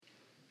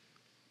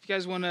you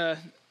guys want to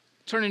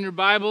turn in your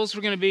Bibles,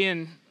 we're going to be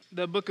in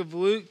the book of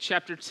Luke,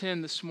 chapter 10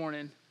 this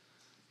morning.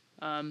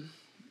 My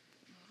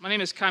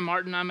name is Kai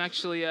Martin. I'm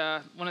actually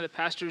one of the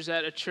pastors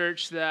at a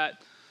church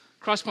that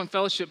Crosspoint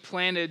Fellowship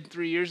planted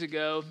 3 years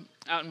ago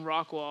out in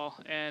Rockwall,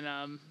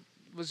 and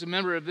was a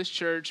member of this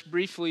church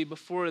briefly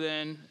before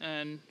then.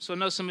 And so I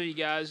know some of you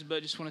guys,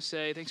 but just want to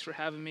say thanks for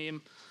having me.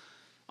 I'm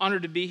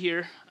honored to be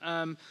here.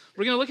 We're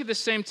going to look at the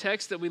same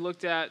text that we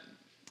looked at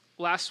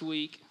last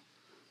week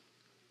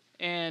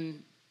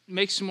and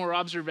make some more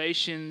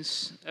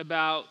observations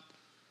about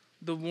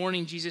the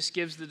warning Jesus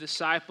gives the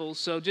disciples.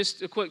 So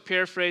just a quick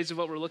paraphrase of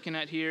what we're looking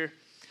at here.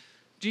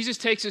 Jesus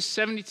takes his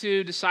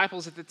 72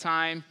 disciples at the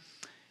time,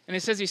 and it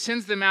says he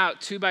sends them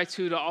out 2 by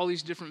 2 to all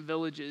these different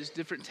villages,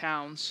 different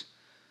towns,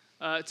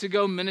 to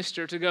go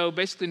minister, to go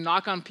basically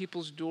knock on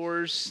people's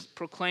doors,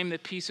 proclaim the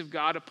peace of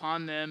God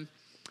upon them,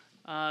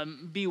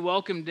 be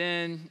welcomed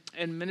in,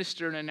 and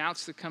minister and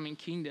announce the coming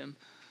kingdom.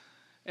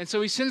 And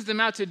so he sends them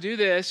out to do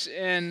this,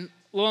 and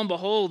lo and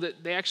behold,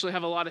 they actually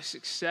have a lot of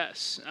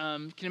success.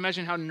 You can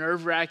imagine how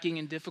nerve-wracking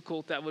and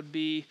difficult that would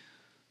be,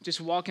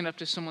 just walking up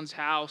to someone's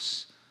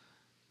house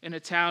in a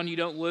town you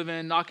don't live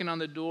in, knocking on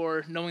the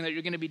door, knowing that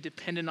you're going to be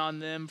dependent on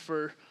them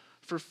for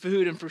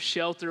food and for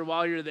shelter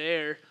while you're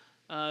there,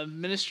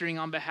 ministering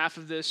on behalf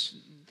of this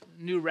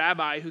new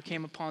rabbi who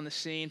came upon the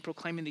scene,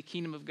 proclaiming the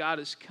kingdom of God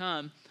has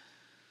come.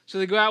 So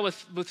they go out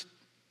with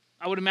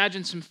I would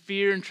imagine, some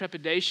fear and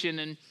trepidation,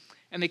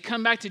 and they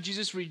come back to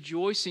Jesus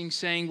rejoicing,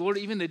 saying, Lord,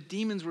 even the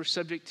demons were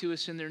subject to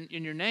us in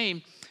your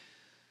name.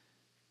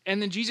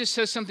 And then Jesus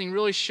says something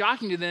really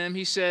shocking to them.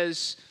 He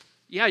says,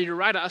 yeah, you're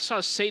right. I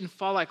saw Satan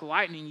fall like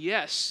lightning.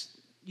 Yes,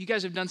 you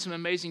guys have done some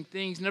amazing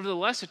things.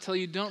 Nevertheless, I tell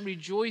you, don't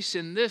rejoice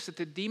in this, that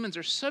the demons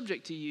are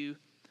subject to you,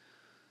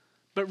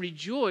 but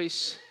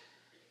rejoice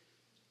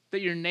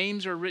that your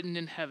names are written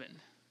in heaven.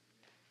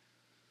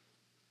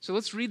 So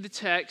let's read the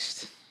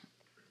text,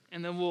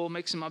 and then we'll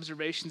make some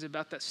observations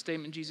about that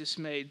statement Jesus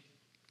made.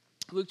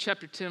 Luke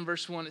chapter 10,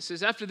 verse 1, it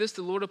says, After this,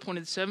 the Lord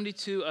appointed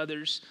 72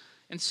 others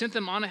and sent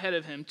them on ahead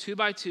of him, 2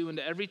 by 2,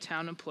 into every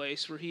town and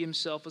place where he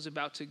himself was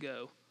about to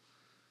go.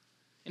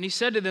 And he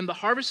said to them, The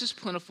harvest is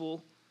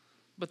plentiful,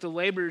 but the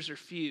laborers are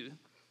few.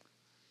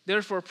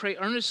 Therefore, pray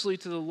earnestly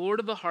to the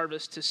Lord of the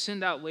harvest to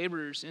send out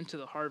laborers into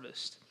the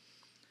harvest.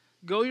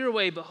 Go your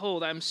way,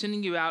 behold, I am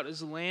sending you out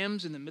as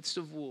lambs in the midst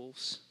of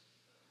wolves.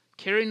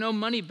 Carry no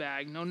money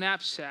bag, no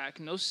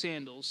knapsack, no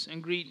sandals,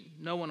 and greet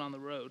no one on the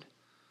road.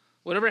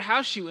 Whatever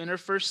house you enter,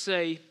 first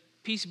say,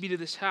 Peace be to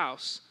this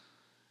house.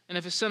 And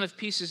if a son of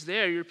peace is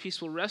there, your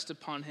peace will rest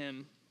upon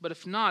him. But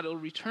if not, it will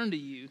return to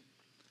you.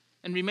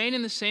 And remain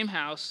in the same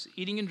house,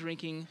 eating and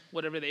drinking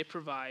whatever they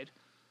provide,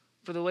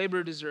 for the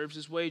laborer deserves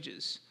his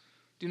wages.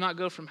 Do not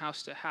go from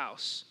house to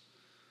house.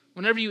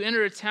 Whenever you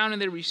enter a town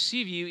and they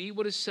receive you, eat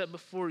what is set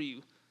before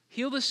you.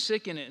 Heal the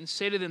sick in it, and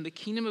say to them, The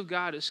kingdom of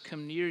God has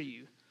come near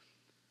you.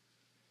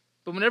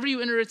 But whenever you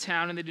enter a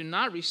town and they do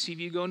not receive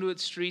you, go into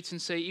its streets and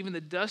say, Even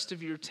the dust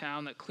of your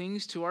town that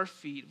clings to our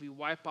feet we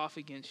wipe off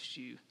against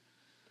you.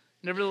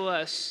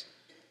 Nevertheless,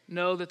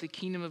 know that the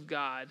kingdom of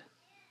God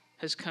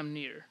has come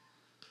near.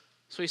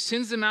 So he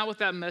sends them out with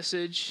that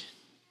message.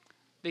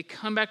 They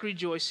come back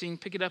rejoicing.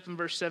 Pick it up in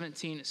verse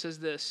 17. It says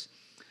this,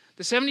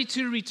 The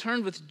 72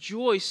 returned with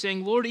joy,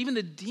 saying, Lord, even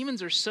the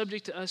demons are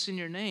subject to us in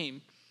your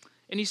name.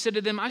 And he said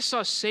to them, I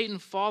saw Satan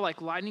fall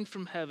like lightning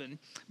from heaven.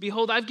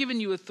 Behold, I've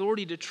given you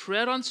authority to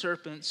tread on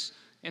serpents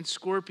and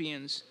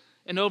scorpions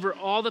and over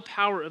all the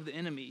power of the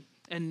enemy,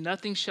 and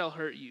nothing shall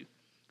hurt you.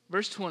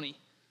 Verse 20,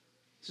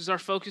 this is our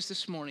focus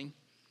this morning.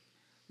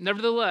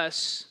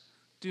 Nevertheless,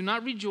 do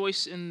not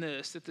rejoice in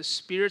this, that the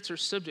spirits are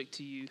subject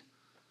to you,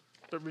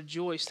 but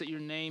rejoice that your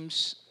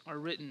names are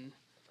written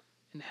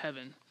in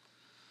heaven.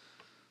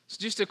 So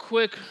just a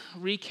quick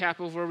recap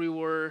of where we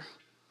were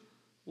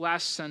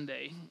last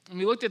Sunday. And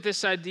we looked at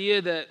this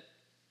idea that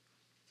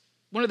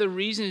one of the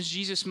reasons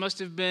Jesus must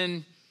have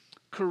been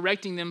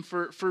correcting them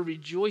for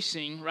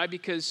rejoicing, right?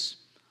 Because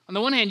on the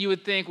one hand, you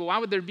would think, well, why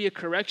would there be a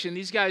correction?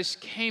 These guys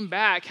came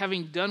back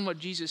having done what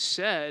Jesus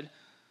said.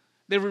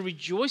 They were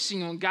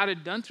rejoicing when God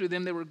had done through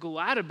them. They were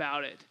glad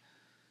about it.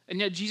 And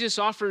yet Jesus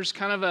offers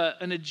kind of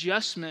an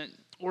adjustment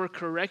or a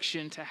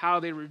correction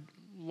to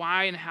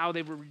why and how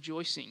they were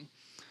rejoicing.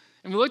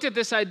 And we looked at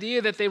this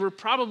idea that they were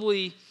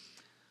probably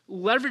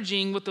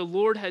leveraging what the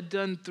Lord had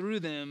done through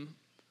them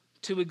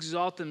to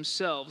exalt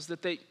themselves,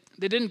 that they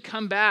didn't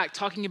come back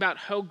talking about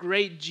how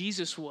great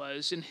Jesus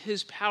was and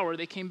his power.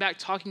 They came back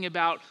talking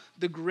about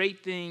the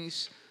great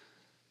things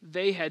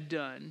they had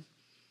done.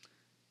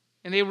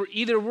 And they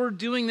were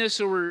doing this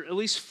or were at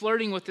least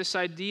flirting with this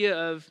idea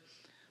of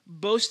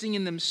boasting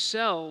in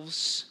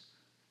themselves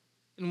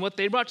and what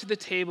they brought to the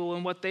table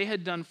and what they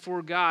had done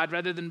for God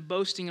rather than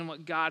boasting in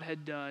what God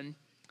had done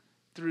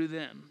through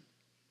them.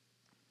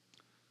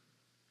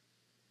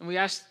 And we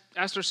asked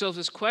ourselves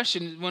this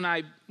question,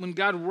 when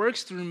God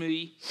works through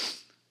me,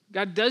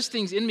 God does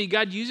things in me,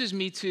 God uses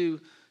me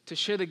to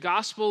share the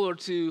gospel or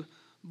to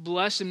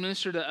bless and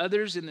minister to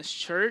others in this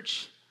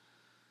church,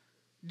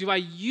 do I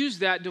use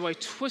that, do I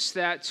twist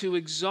that to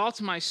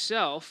exalt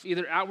myself,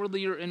 either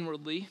outwardly or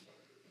inwardly?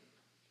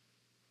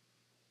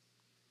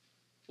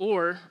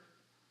 Or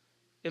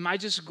am I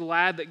just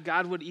glad that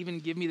God would even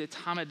give me the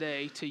time of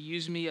day to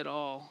use me at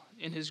all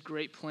in his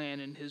great plan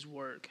and his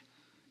work?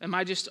 Am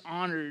I just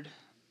honored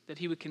that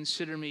he would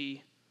consider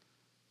me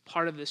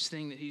part of this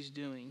thing that he's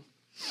doing?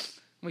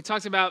 We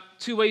talked about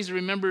two ways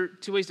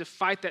to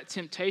fight that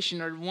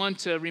temptation, or one,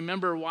 to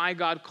remember why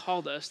God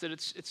called us, that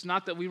it's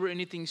not that we were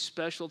anything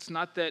special, it's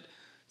not that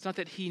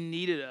he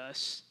needed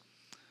us,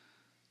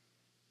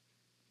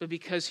 but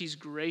because he's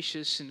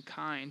gracious and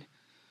kind.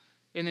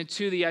 And then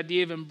two, the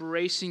idea of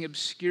embracing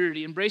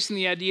obscurity, embracing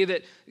the idea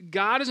that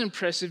God is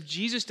impressive,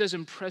 Jesus does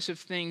impressive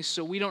things,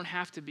 so we don't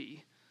have to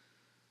be.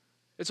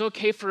 It's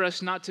okay for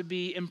us not to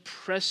be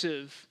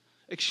impressive,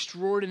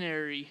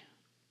 extraordinary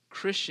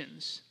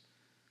Christians.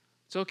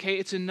 It's okay,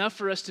 it's enough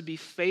for us to be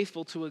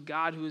faithful to a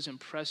God who is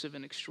impressive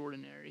and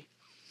extraordinary.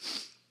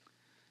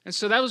 And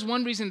so that was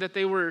one reason that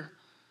they were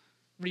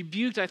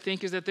rebuked, I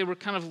think, is that they were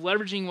kind of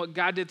leveraging what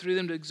God did through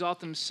them to exalt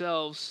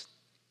themselves.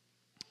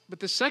 But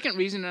the second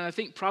reason, and I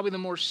think probably the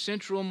more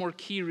central, more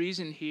key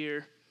reason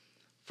here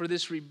for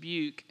this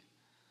rebuke,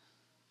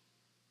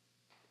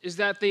 is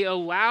that they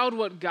allowed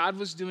what God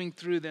was doing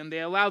through them,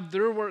 they allowed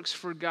their works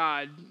for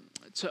God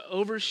to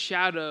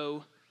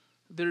overshadow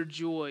their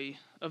joy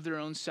of their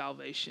own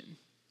salvation,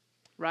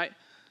 right?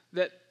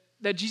 That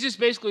Jesus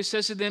basically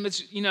says to them,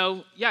 it's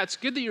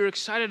good that you're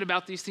excited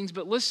about these things,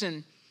 but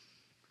listen,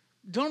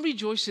 don't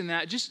rejoice in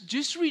that.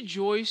 Just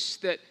rejoice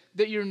that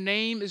your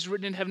name is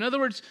written in heaven. In other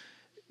words,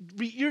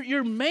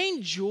 your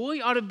main joy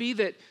ought to be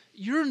that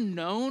you're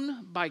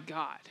known by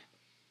God.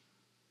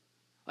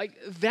 Like,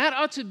 that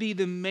ought to be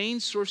the main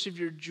source of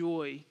your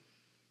joy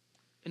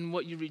in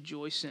what you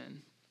rejoice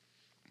in.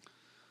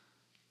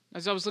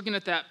 As I was looking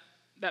at that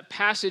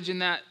passage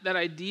and that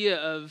idea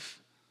of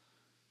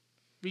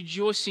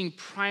rejoicing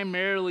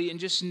primarily in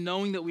just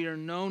knowing that we are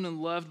known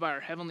and loved by our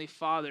Heavenly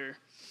Father,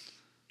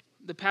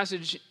 the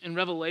passage in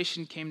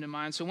Revelation came to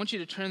mind. So I want you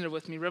to turn there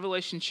with me,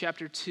 Revelation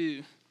chapter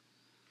 2.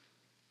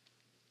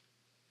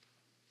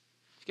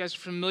 If you guys are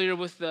familiar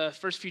with the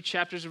first few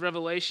chapters of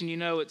Revelation, you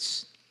know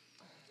it's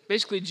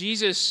basically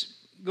Jesus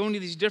going to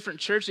these different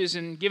churches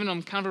and giving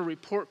them kind of a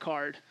report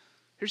card.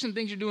 Here's some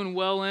things you're doing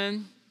well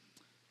in.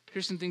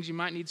 Here's some things you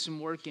might need some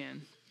work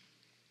in.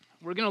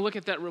 We're going to look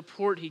at that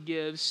report he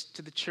gives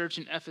to the church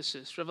in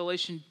Ephesus.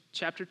 Revelation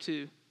chapter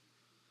 2.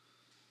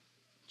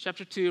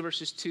 Chapter 2,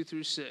 verses 2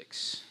 through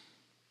 6.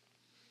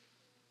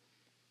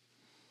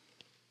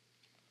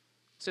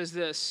 It says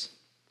this: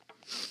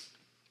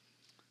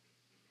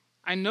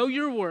 I know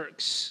your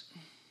works,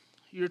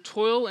 your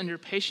toil and your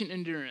patient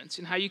endurance,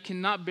 and how you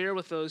cannot bear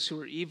with those who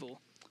are evil,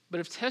 but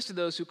have tested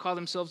those who call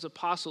themselves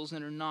apostles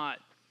and are not,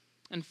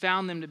 and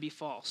found them to be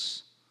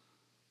false.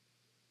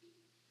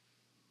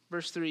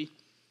 Verse 3,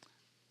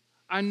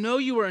 I know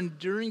you are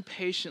enduring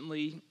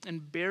patiently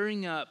and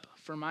bearing up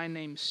for my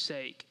name's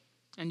sake,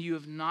 and you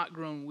have not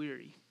grown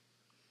weary.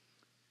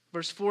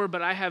 Verse 4,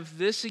 but I have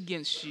this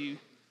against you,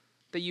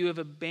 that you have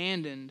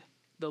abandoned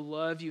the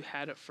love you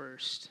had at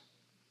first.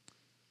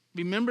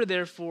 Remember,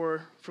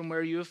 therefore, from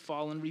where you have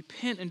fallen,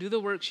 repent and do the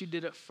works you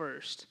did at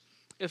first.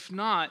 If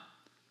not,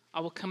 I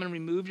will come and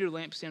remove your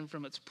lampstand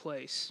from its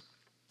place,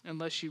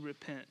 unless you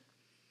repent.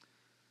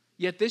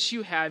 Yet this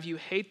you have, you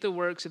hate the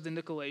works of the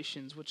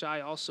Nicolaitans, which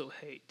I also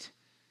hate.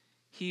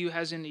 He who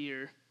has an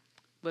ear,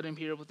 let him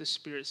hear what the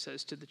Spirit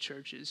says to the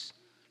churches.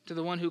 To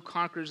the one who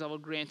conquers, I will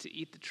grant to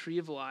eat the tree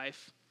of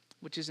life,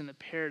 which is in the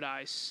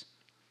paradise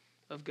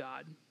of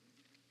God.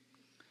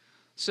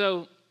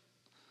 So,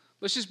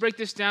 let's just break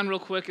this down real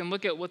quick and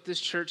look at what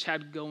this church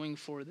had going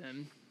for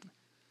them.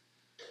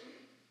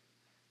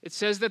 It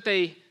says that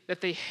they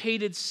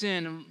hated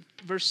sin. In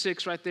verse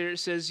 6 right there, it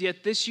says,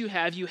 yet this you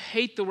have, you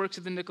hate the works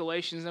of the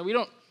Nicolaitans. Now, we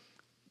don't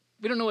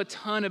know a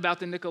ton about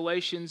the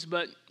Nicolaitans,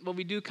 but what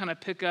we do kind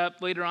of pick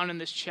up later on in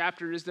this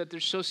chapter is that they're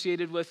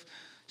associated with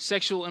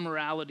sexual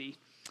immorality,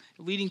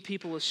 leading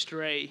people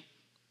astray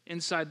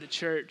inside the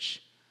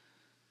church.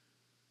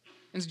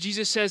 And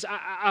Jesus says,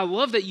 I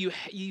love that you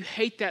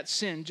hate that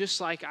sin just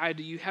like I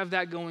do. You have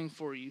that going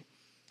for you.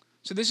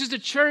 So this is the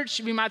church,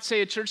 we might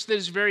say a church that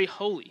is very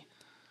holy.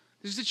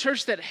 This is the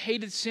church that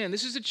hated sin.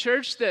 This is a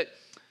church that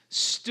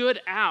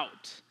stood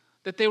out,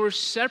 that they were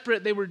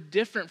separate, they were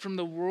different from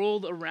the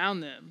world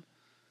around them,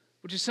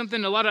 which is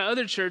something a lot of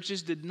other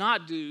churches did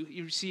not do.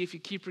 You see if you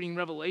keep reading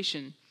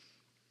Revelation.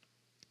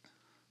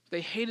 They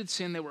hated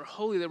sin, they were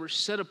holy, they were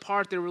set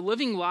apart, they were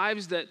living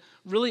lives that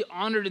really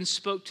honored and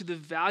spoke to the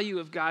value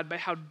of God by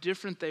how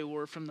different they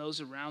were from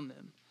those around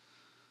them.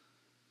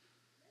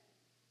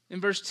 In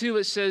verse 2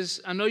 it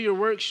says, I know your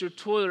works, your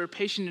toil, your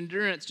patient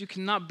endurance. You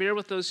cannot bear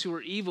with those who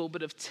are evil,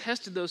 but have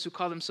tested those who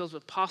call themselves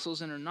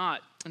apostles and are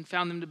not, and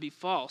found them to be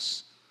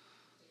false.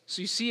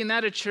 So you see in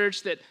that a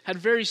church that had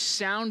very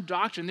sound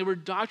doctrine. They were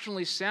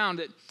doctrinally sound.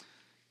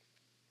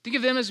 Think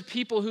of them as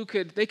people who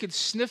could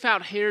sniff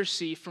out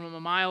heresy from a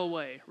mile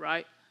away,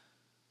 right?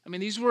 I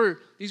mean, these were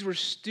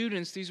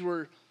students, these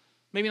were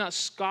maybe not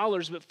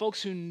scholars, but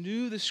folks who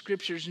knew the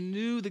scriptures,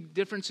 knew the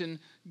difference in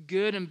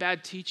good and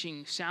bad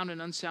teaching, sound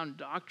and unsound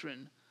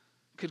doctrine,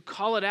 could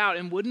call it out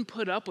and wouldn't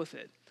put up with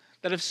it.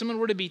 That if someone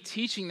were to be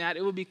teaching that,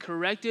 it would be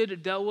corrected or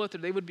dealt with, or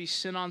they would be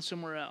sent on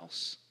somewhere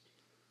else.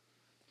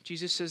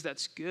 Jesus says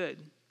that's good.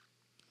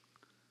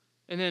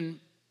 And then,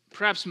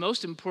 perhaps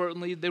most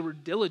importantly, they were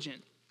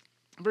diligent.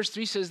 Verse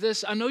 3 says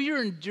this, I know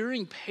you're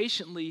enduring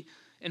patiently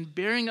and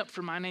bearing up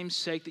for my name's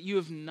sake, that you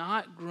have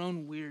not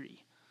grown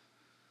weary.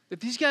 That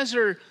these guys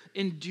are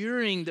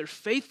enduring, they're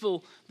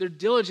faithful, they're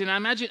diligent. I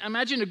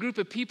imagine a group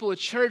of people, a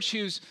church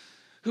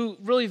who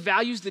really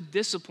values the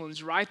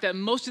disciplines, right? That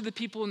most of the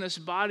people in this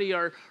body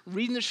are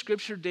reading the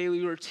scripture daily,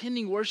 who are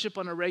attending worship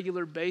on a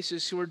regular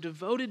basis, who are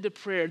devoted to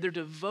prayer. They're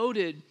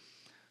devoted,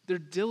 they're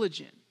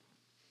diligent.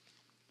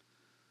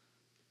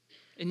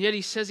 And yet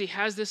he says he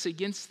has this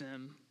against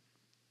them,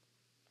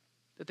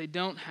 that they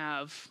don't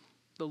have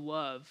the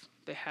love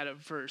they had at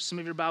first. Some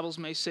of your Bibles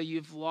may say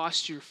you've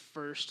lost your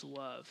first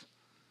love.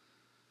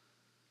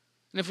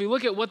 And if we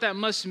look at what that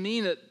must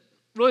mean, that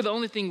really the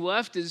only thing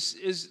left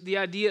is the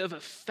idea of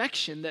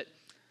affection, that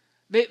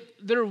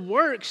their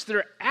works,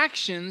 their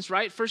actions,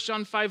 right? 1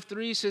 John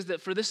 5:3 says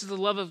that for this is the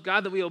love of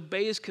God, that we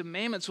obey his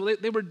commandments. Well,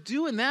 they were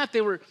doing that.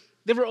 They were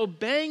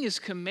obeying his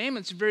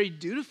commandments very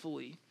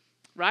dutifully,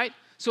 right?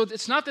 So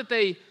it's not that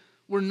they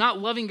were not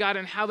loving God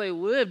in how they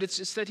lived. It's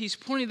just that he's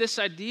pointing this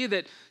idea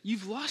that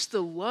you've lost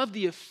the love,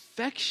 the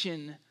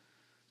affection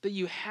that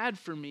you had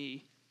for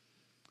me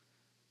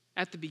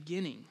at the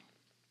beginning.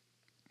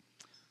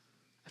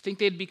 I think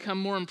they'd become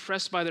more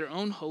impressed by their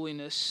own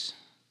holiness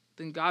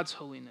than God's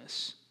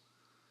holiness.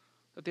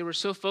 That they were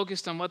so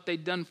focused on what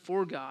they'd done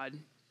for God,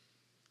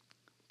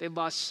 they'd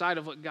lost sight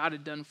of what God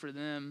had done for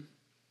them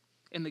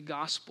in the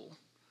gospel.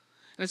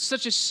 And it's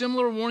such a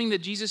similar warning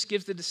that Jesus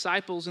gives the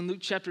disciples in Luke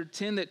chapter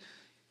 10, that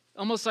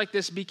almost like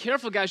this, be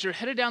careful, guys, you're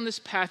headed down this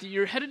path.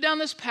 You're headed down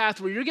this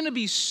path where you're going to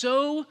be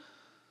so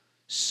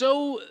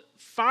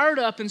fired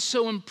up and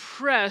so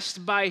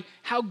impressed by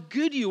how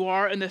good you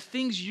are and the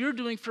things you're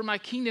doing for my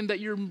kingdom that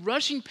you're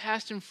rushing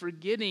past and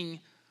forgetting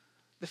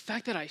the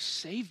fact that I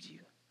saved you.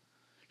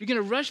 You're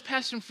going to rush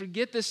past and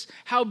forget this,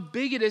 how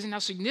big it is and how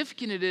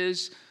significant it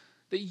is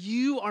that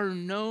you are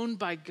known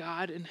by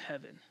God in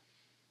heaven.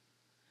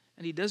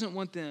 And he doesn't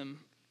want them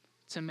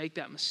to make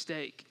that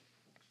mistake.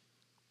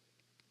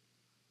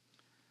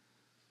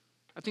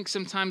 I think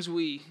sometimes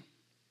we're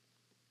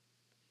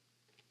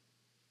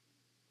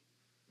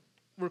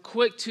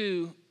quick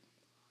to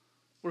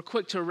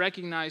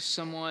recognize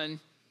someone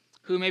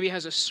who maybe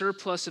has a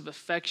surplus of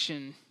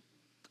affection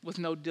with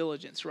no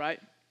diligence,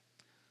 right?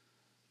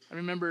 I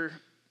remember,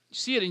 you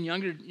see it in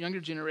younger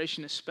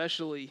generation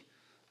especially,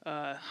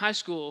 high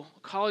school,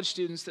 college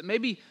students, that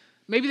maybe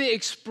they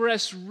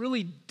express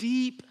really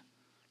deep,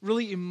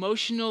 really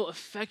emotional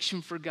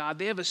affection for God.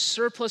 They have a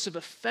surplus of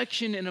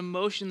affection and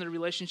emotion in their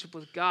relationship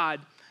with God,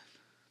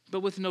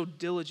 but with no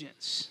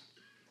diligence.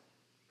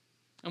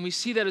 And we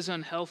see that as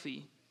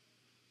unhealthy.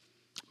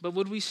 But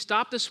would we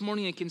stop this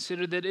morning and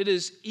consider that it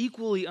is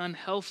equally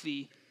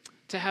unhealthy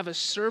to have a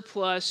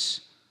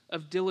surplus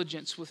of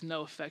diligence with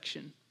no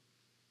affection?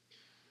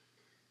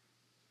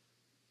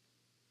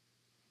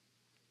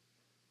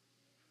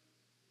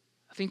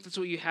 I think that's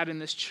what you had in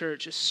this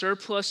church, a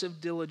surplus of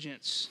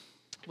diligence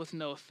with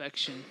no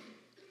affection.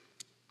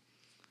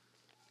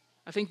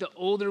 I think the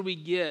older we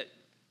get,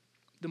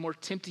 the more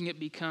tempting it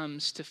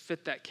becomes to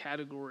fit that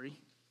category.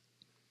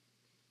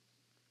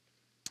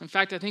 In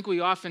fact, I think we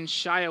often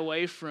shy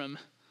away from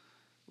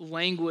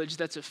language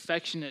that's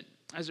affectionate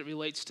as it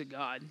relates to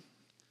God.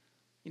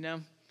 You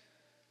know?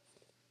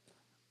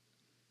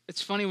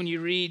 It's funny when you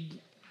read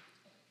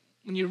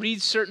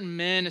certain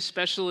men,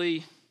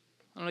 especially,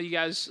 I don't know,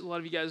 a lot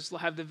of you guys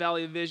have the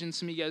Valley of Vision.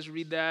 Some of you guys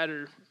read that,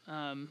 or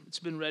it's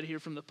been read here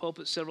from the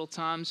pulpit several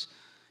times.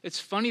 It's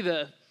funny,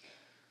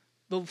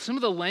 some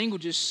of the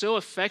language is so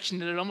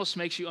affectionate it almost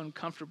makes you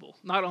uncomfortable.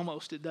 Not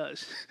almost, it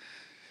does.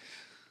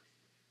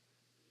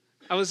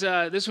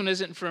 This one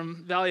isn't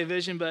from Valley of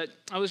Vision, but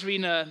I was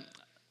reading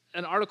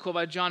an article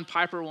by John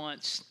Piper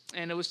once,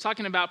 and it was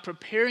talking about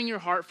preparing your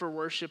heart for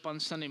worship on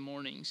Sunday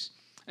mornings.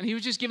 And he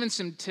was just giving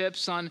some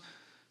tips on,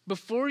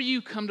 before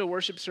you come to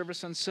worship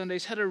service on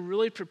Sundays, how to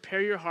really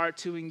prepare your heart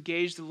to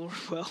engage the Lord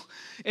well.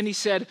 And he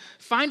said,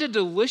 find a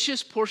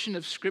delicious portion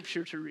of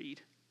Scripture to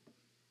read.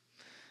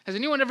 Has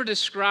anyone ever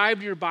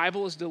described your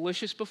Bible as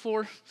delicious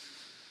before?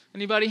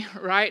 Anybody?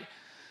 Right?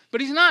 But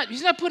he's not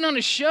putting on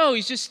a show.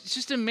 He's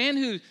just a man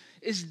who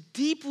is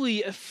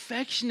deeply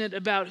affectionate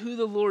about who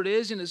the Lord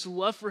is and his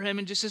love for him,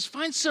 and just says,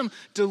 find some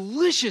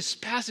delicious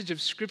passage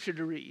of Scripture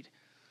to read.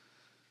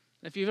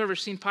 If you've ever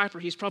seen Piper,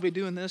 he's probably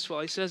doing this while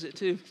he says it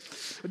too.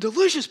 A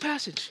delicious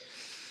passage.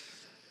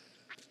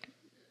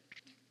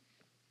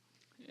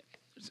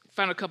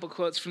 Found a couple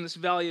quotes from this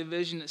Valley of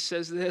Vision that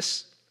says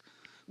this: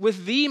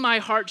 with thee my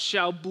heart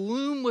shall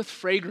bloom with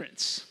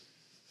fragrance.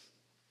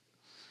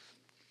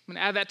 I'm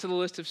going to add that to the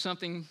list of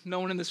something no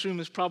one in this room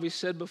has probably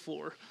said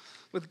before.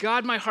 With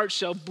God my heart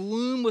shall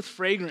bloom with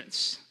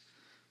fragrance.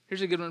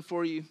 Here's a good one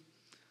for you.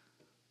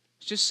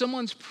 It's just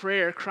someone's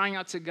prayer crying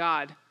out to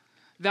God,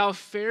 "Thou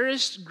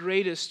fairest,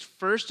 greatest,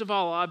 first of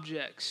all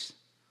objects,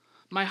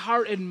 my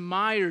heart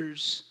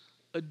admires,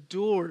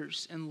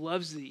 adores, and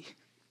loves thee.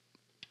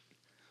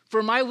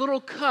 For my little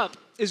cup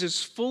is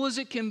as full as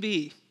it can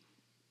be.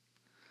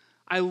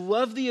 I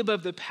love thee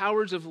above the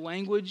powers of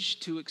language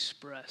to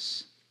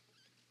express."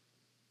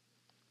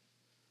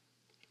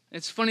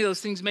 It's funny,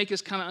 those things make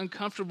us kind of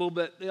uncomfortable,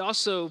 but they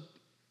also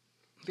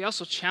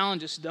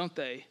challenge us, don't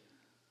they?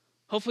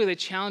 Hopefully they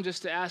challenge us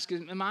to ask,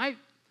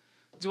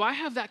 do I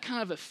have that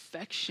kind of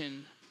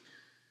affection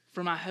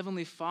for my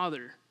Heavenly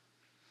Father?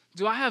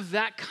 Do I have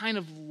that kind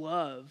of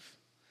love?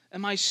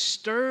 Am I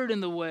stirred in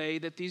the way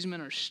that these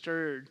men are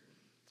stirred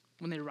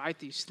when they write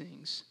these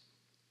things?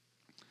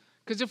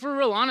 Because if we're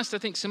real honest, I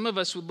think some of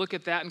us would look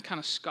at that and kind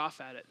of scoff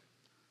at it.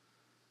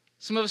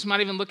 Some of us might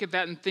even look at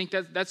that and think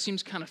that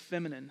seems kind of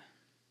feminine.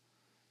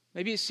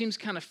 Maybe it seems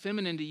kind of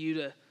feminine to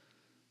you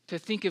to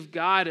think of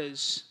God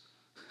as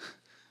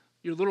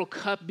your little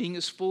cup being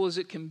as full as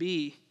it can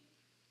be,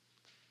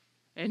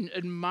 and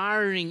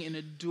admiring and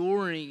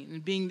adoring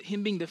and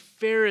him being the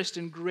fairest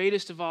and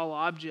greatest of all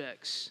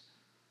objects.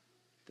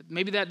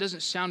 Maybe that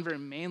doesn't sound very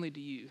manly to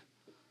you.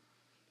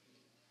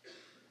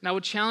 And I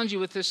would challenge you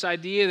with this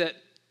idea that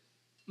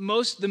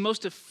the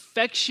most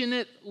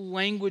affectionate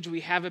language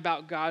we have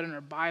about God in our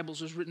Bibles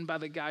was written by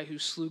the guy who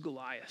slew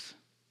Goliath.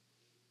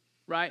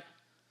 Right?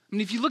 I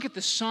mean, if you look at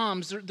the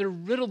Psalms, they're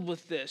riddled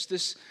with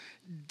this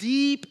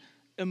deep,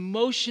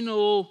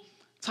 emotional,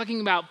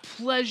 talking about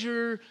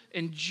pleasure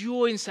and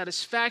joy and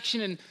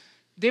satisfaction. And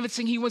David's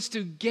saying he wants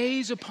to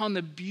gaze upon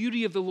the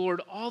beauty of the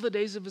Lord all the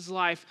days of his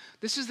life.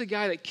 This is the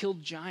guy that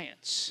killed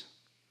giants.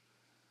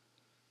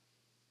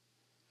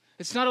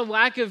 It's not a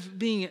lack of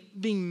being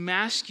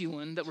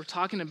masculine that we're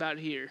talking about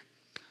here.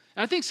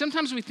 And I think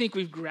sometimes we think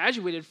we've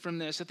graduated from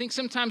this. I think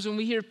sometimes when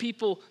we hear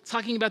people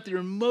talking about their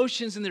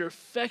emotions and their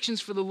affections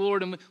for the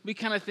Lord, and we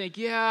kind of think,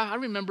 yeah, I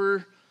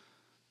remember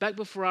back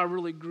before I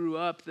really grew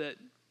up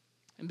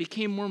and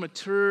became more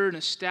mature and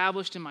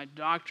established in my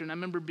doctrine, I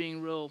remember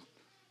being real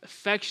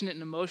affectionate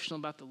and emotional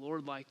about the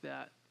Lord like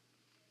that.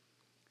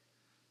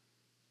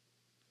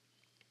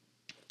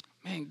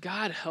 Man,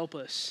 God help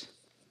us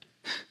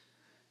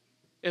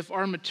if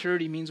our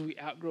maturity means we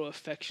outgrow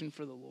affection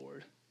for the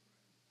Lord.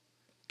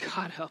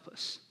 God help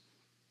us.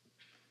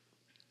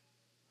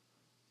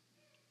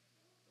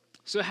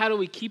 So how do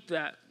we keep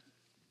that?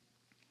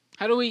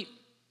 How do we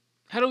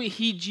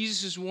heed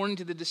Jesus' warning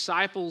to the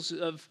disciples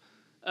of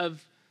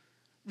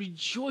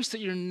rejoice that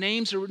your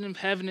names are written in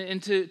heaven,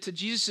 and to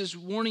Jesus'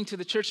 warning to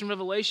the church in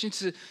Revelation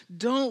to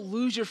don't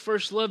lose your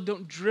first love,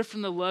 don't drift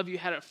from the love you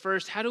had at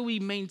first? How do we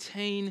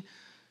maintain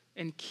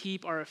and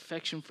keep our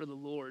affection for the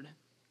Lord?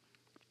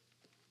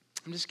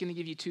 I'm just going to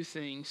give you two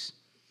things.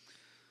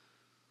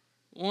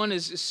 One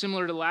is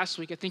similar to last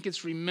week. I think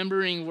it's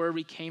remembering where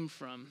we came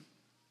from.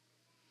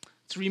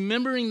 It's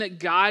remembering that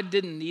God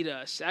didn't need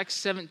us. Acts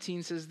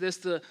 17 says this,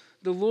 the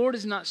Lord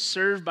is not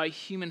served by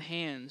human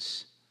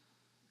hands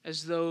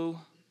as though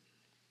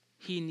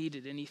he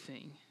needed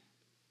anything.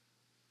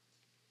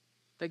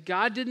 That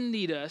God didn't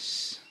need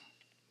us,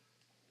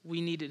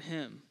 we needed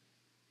him.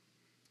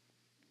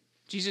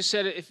 Jesus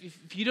said, if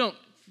you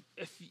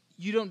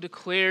don't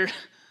declare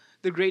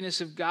the greatness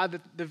of God,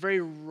 that the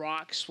very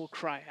rocks will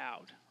cry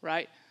out,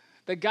 right?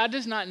 That God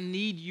does not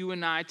need you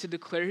and I to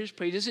declare his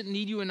praise. He doesn't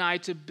need you and I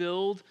to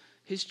build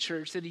his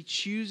church, that he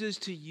chooses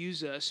to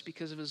use us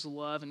because of his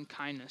love and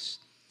kindness.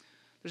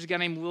 There's a guy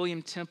named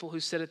William Temple who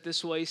said it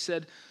this way. He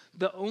said,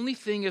 "The only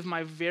thing of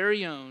my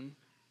very own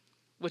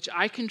which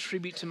I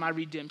contribute to my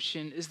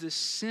redemption is the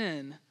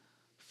sin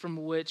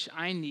from which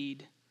I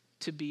need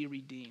to be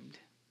redeemed."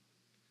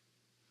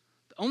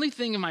 The only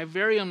thing in my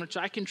very own which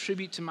I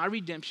contribute to my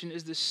redemption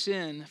is the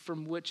sin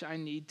from which I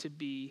need to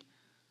be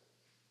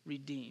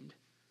redeemed.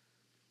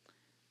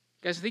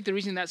 Guys, I think the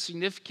reason that's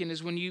significant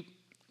is when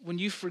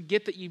you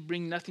forget that you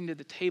bring nothing to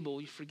the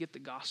table, you forget the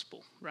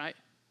gospel, right?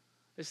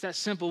 It's that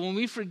simple. When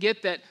we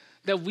forget that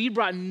we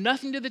brought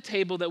nothing to the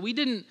table, that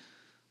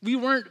we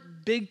weren't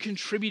big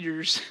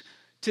contributors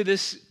to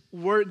this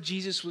work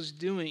Jesus was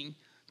doing,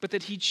 but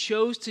that he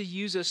chose to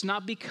use us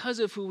not because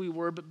of who we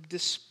were, but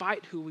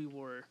despite who we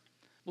were.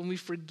 When we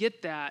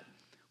forget that,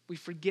 we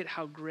forget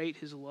how great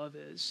his love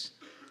is.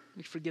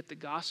 We forget the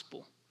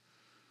gospel.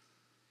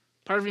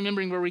 Part of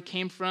remembering where we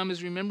came from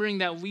is remembering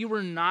that we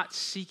were not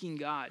seeking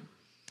God.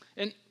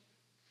 And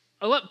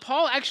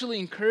Paul actually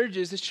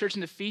encourages this church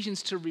in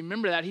Ephesians to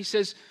remember that. He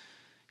says,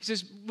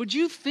 would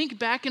you think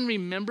back and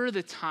remember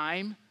the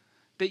time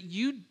that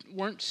you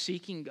weren't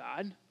seeking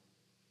God?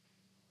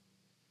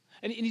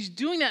 And he's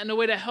doing that in a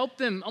way to help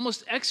them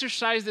almost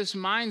exercise their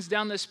minds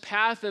down this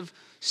path of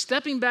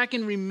stepping back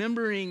and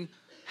remembering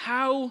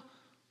how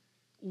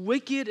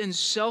wicked and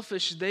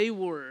selfish they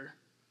were,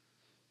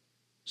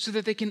 so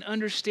that they can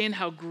understand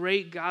how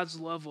great God's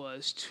love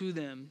was to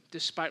them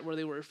despite where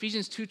they were.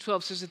 Ephesians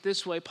 2:12 says it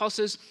this way. Paul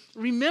says,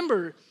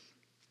 "Remember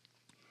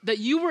that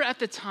you were at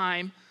the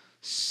time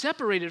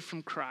separated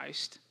from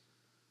Christ,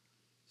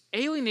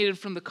 alienated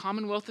from the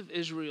commonwealth of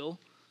Israel,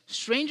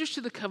 strangers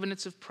to the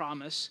covenants of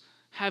promise,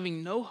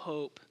 having no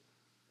hope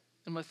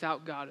and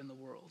without God in the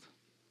world.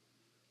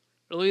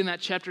 Early in that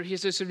chapter, he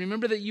says,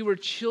 remember that you were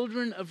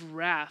children of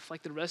wrath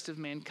like the rest of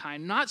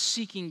mankind, not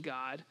seeking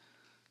God,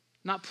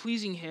 not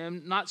pleasing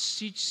him, not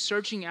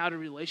searching out a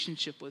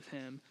relationship with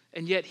him,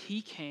 and yet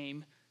he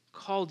came,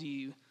 called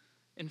you,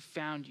 and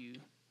found you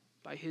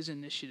by his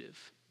initiative.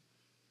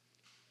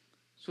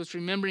 So it's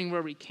remembering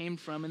where we came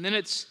from, and then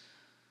it's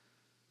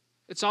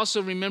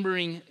also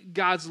remembering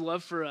God's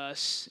love for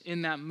us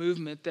in that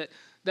movement,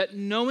 that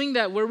knowing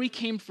that where we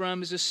came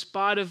from is a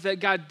spot of that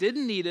God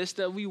didn't need us,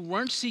 that we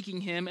weren't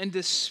seeking him, and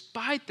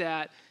despite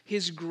that,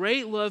 his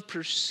great love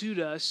pursued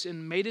us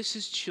and made us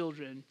his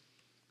children,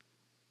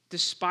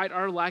 despite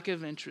our lack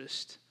of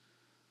interest,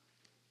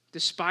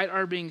 despite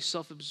our being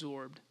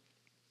self-absorbed.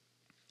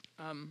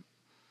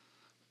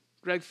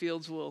 Greg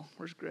Fields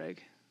where's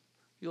Greg?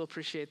 You'll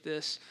appreciate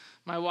this.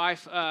 My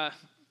wife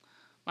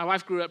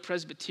grew up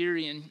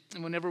Presbyterian,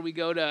 and whenever we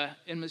go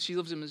she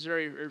lives in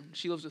Missouri, or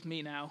she lives with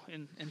me now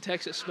in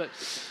Texas, but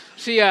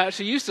she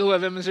used to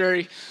live in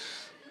Missouri.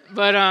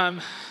 But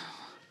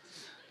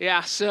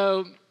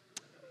so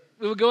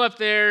we would go up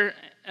there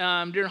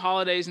during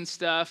holidays and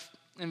stuff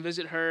and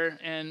visit her,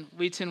 and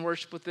we attend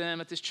worship with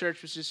them at this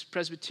church, which is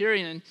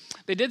Presbyterian, and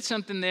they did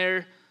something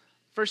there.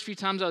 First few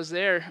times I was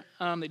there,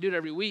 they do it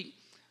every week,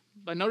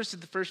 but I noticed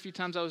it the first few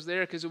times I was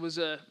there because it was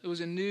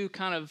a new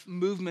kind of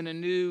movement, a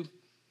new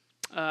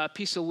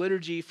piece of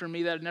liturgy for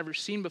me that I'd never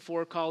seen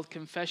before called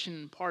Confession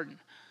and Pardon.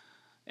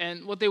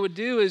 And what they would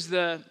do is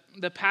the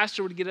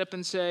pastor would get up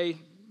and say,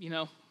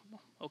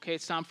 okay,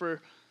 it's time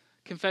for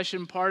confession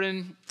and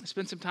pardon.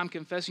 Spend some time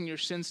confessing your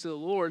sins to the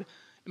Lord.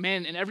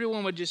 Man, and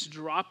everyone would just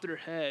drop their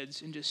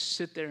heads and just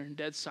sit there in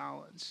dead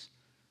silence.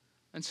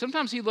 And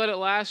sometimes he'd let it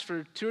last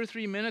for 2 or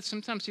 3 minutes.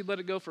 Sometimes he'd let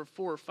it go for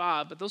 4 or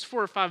 5. But those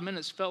 4 or 5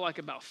 minutes felt like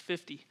about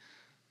 50,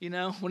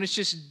 when it's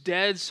just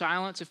dead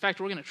silence. In fact,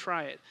 we're going to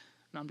try it.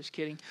 No, I'm just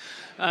kidding.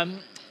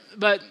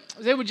 But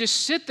they would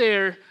just sit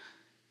there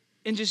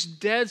in just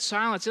dead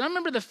silence. And I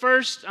remember the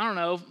first,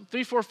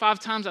 3, 4, 5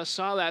 times I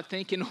saw that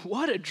thinking,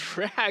 what a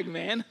drag,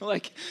 man.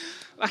 Like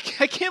I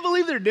can't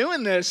believe they're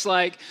doing this.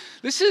 Like,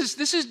 this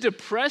is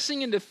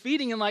depressing and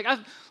defeating. And I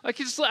want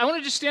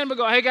to just stand up and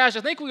go, hey, guys,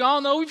 I think we all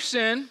know we've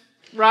sinned,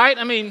 right?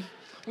 I mean,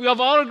 we have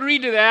all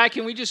agreed to that.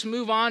 Can we just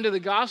move on to the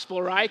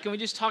gospel, right? Can we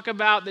just talk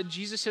about that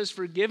Jesus has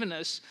forgiven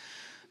us?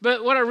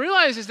 But what I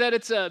realized is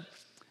that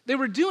they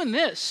were doing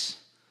this.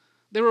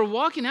 They were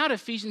walking out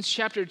Ephesians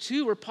chapter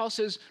 2 where Paul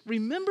says,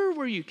 remember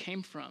where you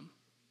came from.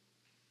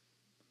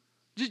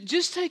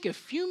 Just take a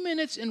few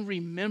minutes and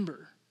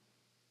remember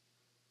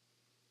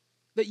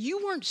that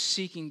you weren't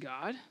seeking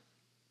God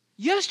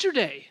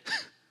yesterday,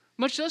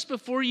 much less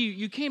before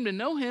you came to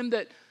know him,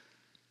 that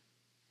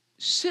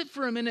sit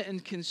for a minute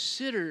and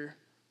consider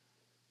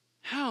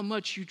how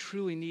much you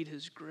truly need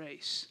his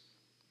grace.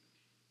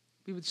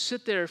 We would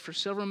sit there for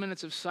several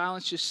minutes of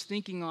silence just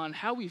thinking on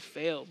how we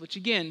failed, which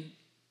again,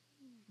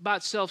 by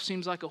itself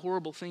seems like a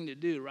horrible thing to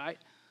do, right?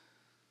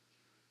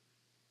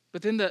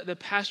 But then the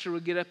pastor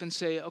would get up and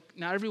say, okay,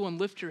 now everyone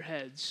lift your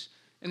heads.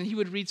 And then he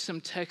would read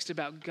some text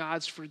about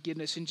God's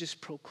forgiveness and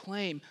just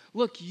proclaim,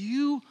 look,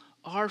 you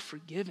are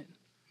forgiven.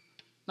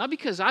 Not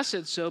because I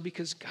said so,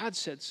 because God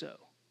said so.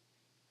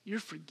 You're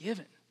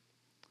forgiven.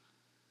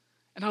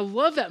 And I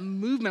love that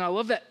movement. I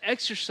love that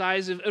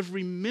exercise of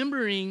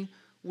remembering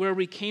where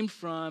we came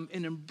from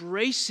and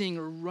embracing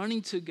or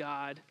running to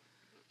God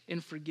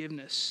in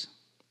forgiveness.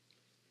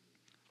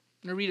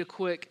 I'm going to read a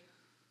quick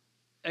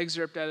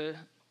excerpt out of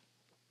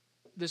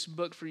this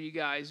book for you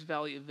guys,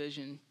 Valley of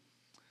Vision.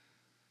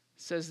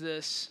 It says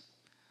this.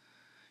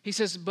 He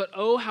says, but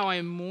oh, how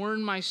I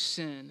mourn my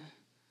sin,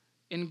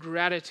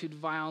 ingratitude,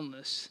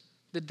 vileness,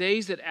 the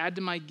days that add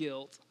to my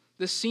guilt,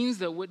 the scenes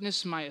that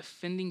witness my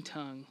offending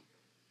tongue.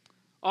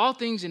 All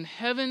things in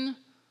heaven,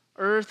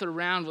 earth,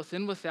 around,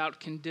 within, without,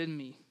 condemn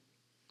me.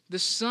 The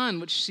sun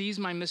which sees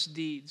my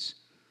misdeeds,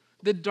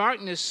 the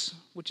darkness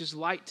which is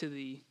light to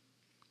thee,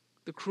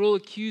 the cruel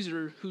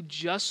accuser who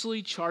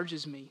justly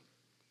charges me,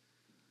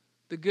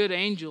 the good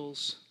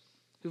angels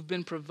who've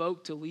been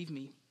provoked to leave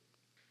me,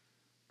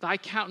 thy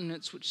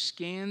countenance which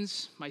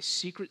scans my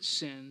secret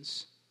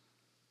sins,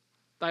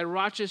 thy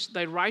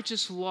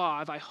righteous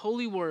law, thy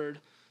holy word,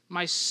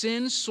 my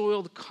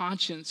sin-soiled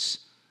conscience,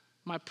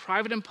 my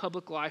private and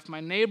public life, my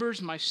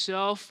neighbors,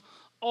 myself,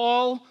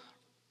 all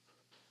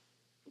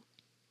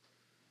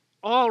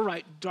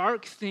write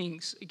dark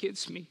things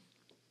against me.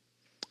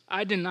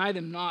 I deny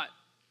them not.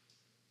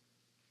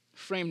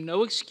 Frame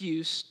no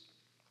excuse,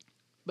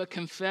 but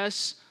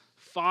confess,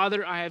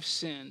 Father, I have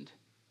sinned.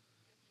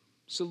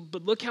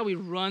 But look how he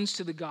runs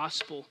to the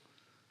gospel.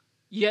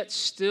 Yet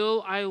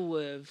still I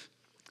live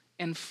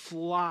and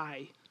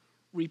fly,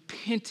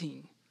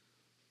 repenting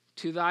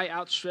to thy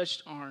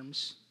outstretched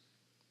arms.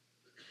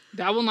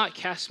 Thou wilt not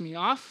cast me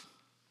off,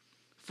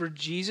 for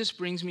Jesus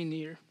brings me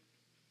near.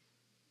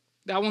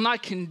 Thou wilt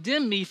not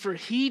condemn me, for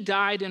he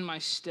died in my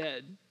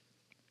stead.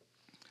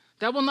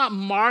 Thou wilt not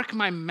mark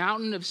my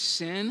mountain of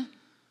sin,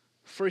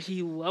 for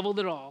he leveled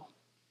it all.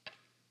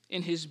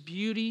 and his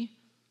beauty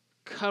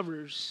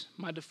covers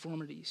my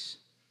deformities.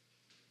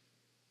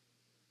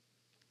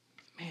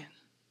 Man.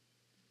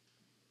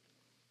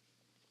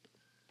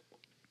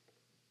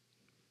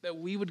 That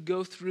we would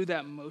go through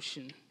that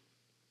motion.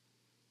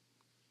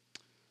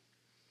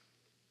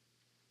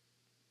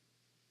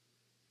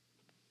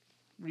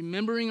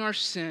 Remembering our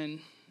sin,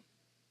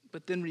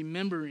 but then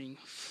remembering,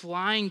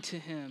 flying to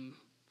him,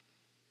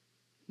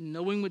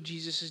 knowing what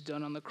Jesus has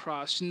done on the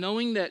cross,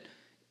 knowing that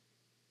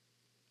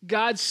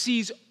God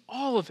sees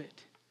all of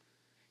it.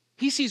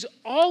 He sees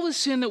all the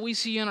sin that we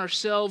see in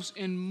ourselves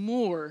and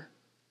more,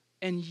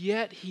 and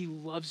yet he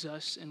loves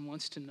us and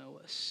wants to know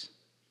us.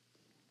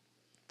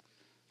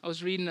 I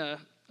was reading a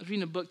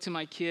book to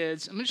my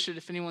kids. I'm not sure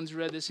if anyone's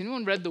read this.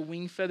 Anyone read the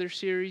Wing Feather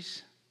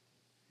series?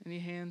 Any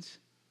hands?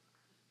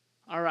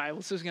 All right, well,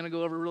 this is going to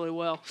go over really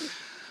well.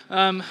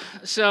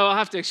 So I'll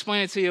have to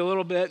explain it to you a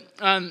little bit.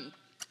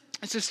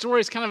 It's a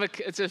story.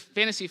 It's a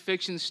fantasy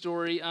fiction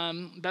story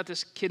about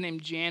this kid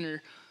named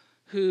Janner,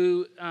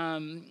 who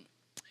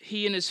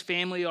he and his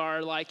family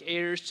are like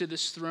heirs to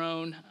this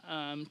throne,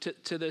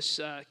 to this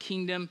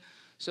kingdom.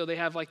 So they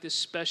have like this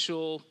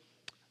special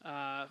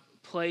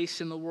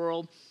place in the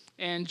world.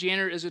 And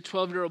Janner is a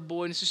 12-year-old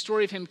boy, and it's a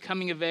story of him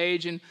coming of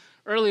age. And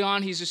early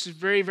on, he's just a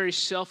very, very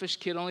selfish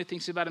kid, only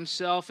thinks about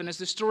himself. And as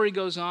the story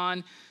goes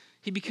on,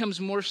 he becomes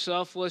more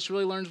selfless,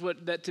 really learns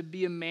that to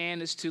be a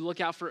man is to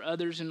look out for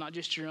others and not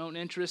just your own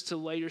interests, to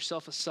lay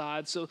yourself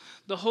aside. So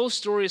the whole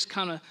story is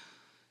kind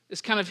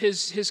of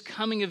his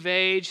coming of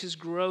age, his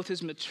growth,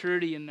 his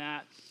maturity in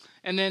that.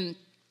 And then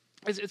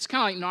it's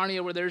kind of like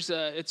Narnia, where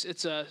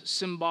it's a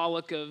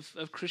symbolic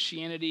of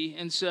Christianity.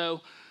 And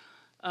so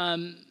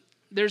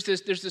there's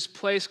this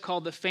place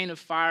called the Fane of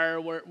Fire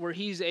where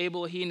he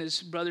and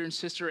his brother and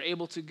sister are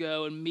able to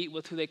go and meet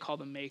with who they call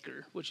the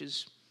Maker, which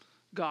is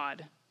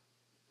God.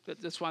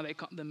 That's why they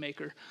call him the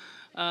Maker.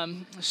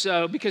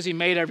 So because he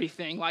made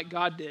everything like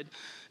God did.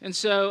 And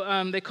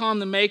so they call him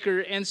the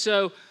Maker. And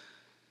so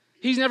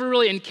he's never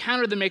really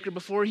encountered the Maker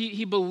before.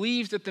 He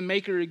believes that the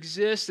Maker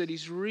exists, that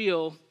he's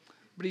real,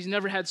 but he's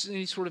never had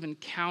any sort of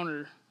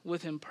encounter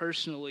with him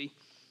personally.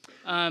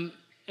 And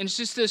it's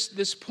just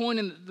this point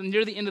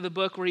near the end of the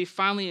book where he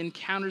finally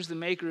encounters the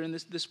Maker in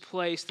this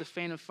place, the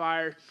Fane of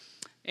Fire,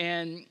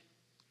 and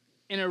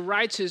it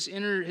writes his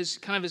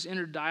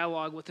inner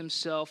dialogue with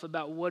himself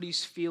about what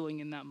he's feeling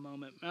in that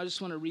moment. And I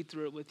just want to read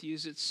through it with you.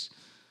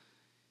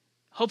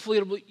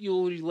 Hopefully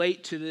you'll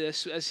relate to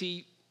this as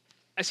he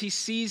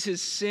sees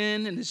his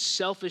sin and his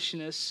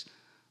selfishness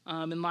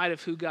in light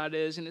of who God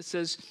is. And it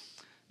says,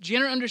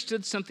 Janner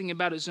understood something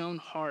about his own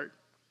heart.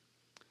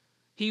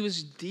 He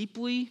was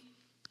deeply,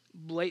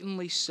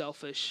 blatantly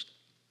selfish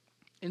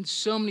in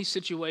so many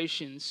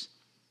situations.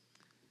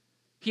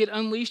 He had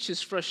unleashed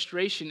his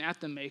frustration at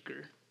the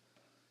Maker.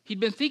 He'd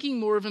been thinking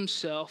more of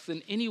himself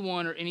than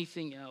anyone or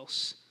anything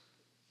else.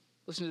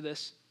 Listen to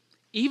this.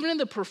 Even in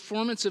the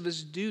performance of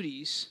his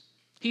duties,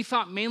 he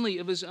thought mainly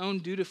of his own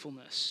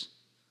dutifulness.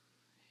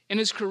 In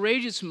his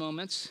courageous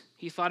moments,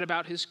 he thought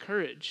about his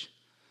courage.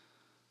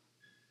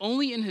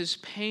 Only in his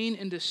pain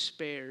and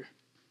despair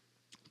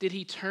did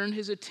he turn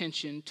his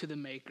attention to the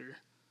Maker.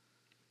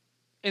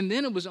 And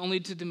then it was only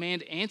to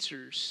demand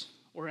answers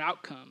or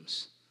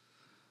outcomes.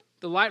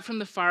 The light from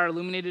the fire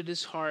illuminated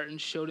his heart and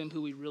showed him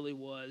who he really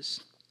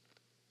was.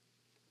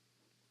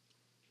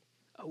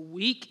 A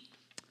weak,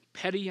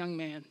 petty young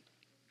man.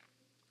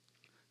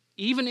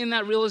 Even in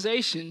that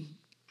realization,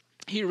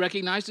 he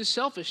recognized his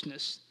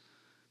selfishness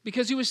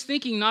because he was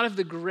thinking not of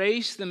the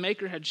grace the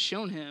Maker had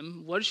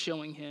was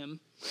showing him,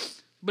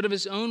 but of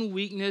his own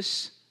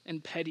weakness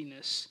and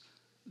pettiness.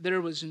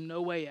 There was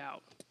no way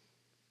out.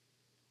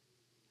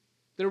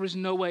 There was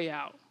no way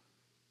out.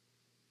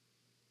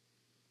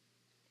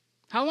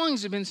 How long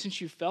has it been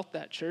since you felt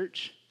that,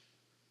 church?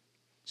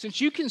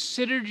 Since you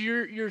considered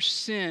your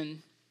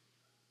sin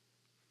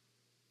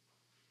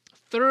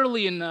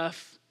thoroughly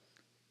enough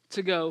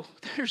to go,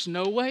 there's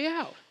no way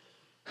out.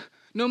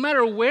 No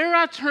matter where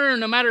I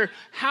turn, no matter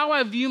how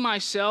I view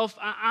myself,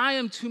 I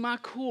am to my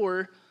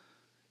core,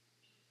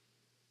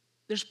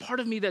 there's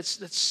part of me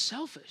that's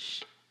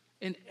selfish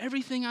in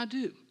everything I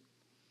do.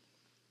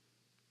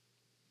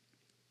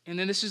 And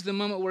then this is the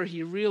moment where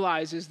he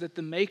realizes that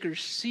the Maker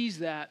sees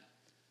that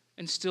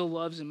and still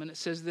loves him. And it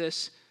says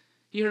this,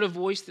 he heard a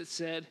voice that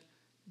said,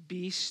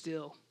 "Be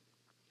still."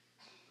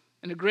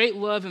 And a great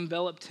love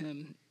enveloped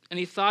him, and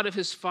he thought of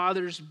his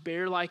Father's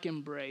bear-like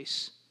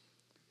embrace.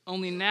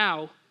 Only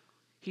now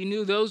he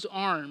knew those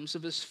arms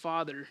of his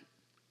Father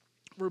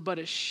were but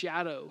a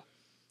shadow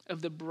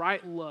of the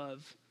bright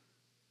love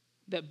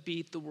that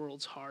beat the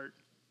world's heart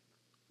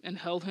and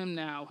held him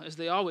now, as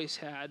they always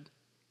had,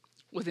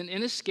 with an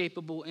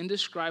inescapable,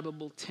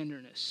 indescribable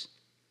tenderness.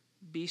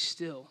 Be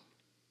still.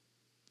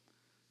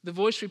 The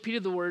voice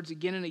repeated the words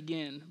again and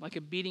again, like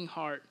a beating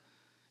heart,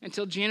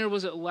 until Janner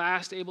was at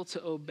last able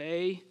to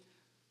obey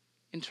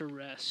and to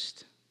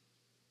rest.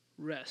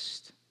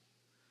 Rest.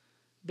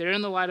 There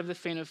in the light of the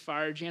Fane of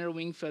Fire, Janner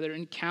Wingfeather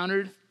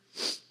encountered,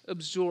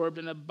 absorbed,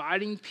 an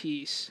abiding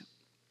peace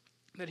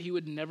that he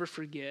would never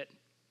forget.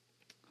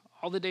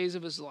 all the days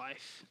of his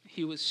life,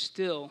 he was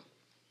still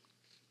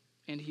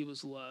and he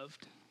was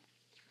loved.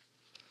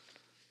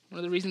 One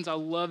of the reasons I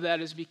love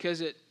that is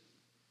because it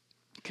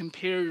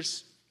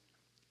compares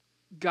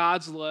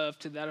God's love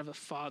to that of a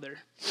father.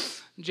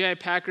 J.I.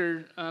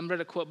 Packer,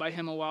 read a quote by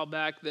him a while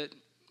back that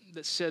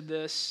said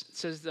this. It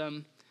says,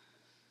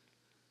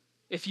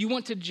 if you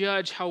want to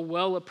judge how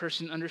well a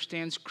person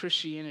understands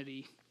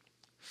Christianity,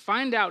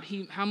 find out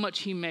how much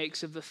he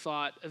makes of the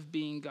thought of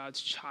being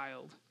God's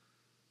child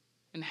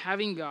and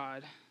having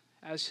God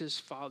as his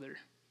father.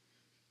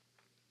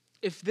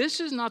 If this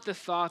is not the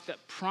thought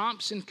that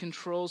prompts and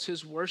controls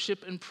his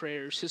worship and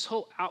prayers, his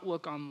whole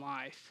outlook on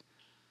life,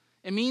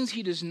 it means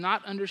he does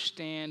not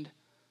understand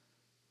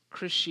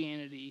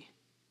Christianity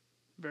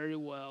very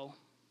well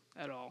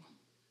at all.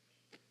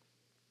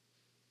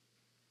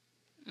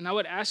 And I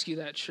would ask you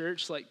that,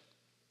 church, like,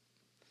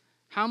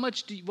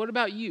 what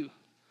about you?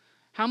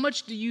 How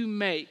much do you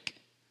make?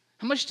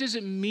 How much does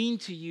it mean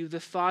to you, the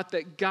thought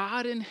that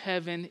God in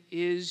heaven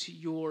is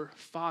your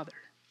Father?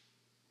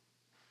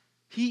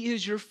 He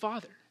is your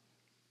Father.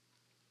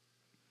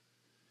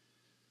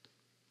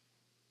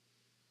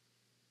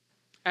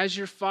 As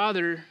your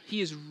Father,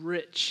 he is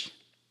rich.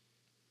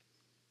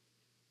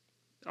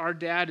 Our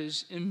dad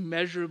is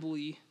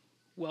immeasurably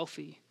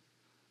wealthy.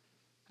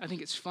 I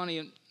think it's funny,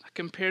 and I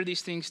compare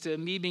these things to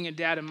me being a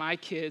dad and my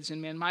kids,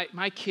 and man,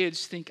 my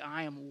kids think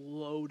I am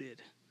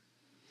loaded.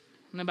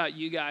 I don't know about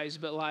you guys,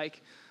 but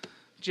like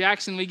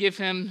Jackson, we give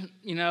him,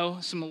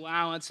 some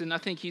allowance, and I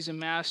think he's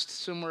amassed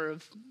somewhere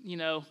of,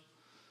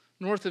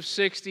 north of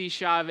 60,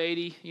 shy of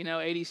 80.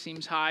 80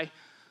 seems high.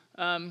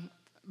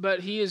 But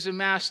he has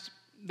amassed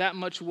that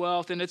much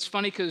wealth, and it's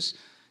funny because,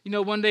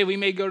 one day we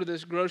may go to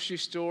this grocery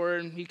store,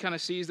 and he kind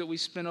of sees that we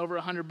spend over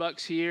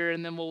 $100 here,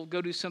 and then we'll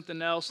go do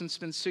something else and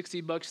spend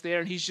 $60 there,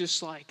 and he's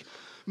just like,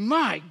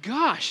 my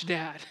gosh,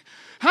 Dad,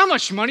 how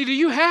much money do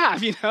you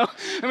have? I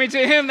mean,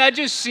 to him, that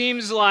just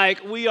seems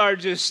like we are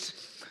just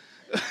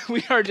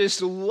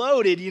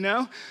loaded, Do you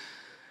know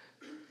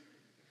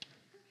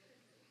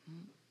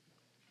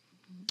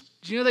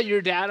that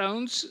your dad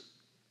owns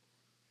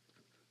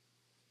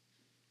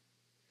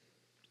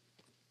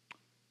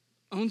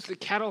the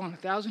cattle on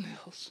 1,000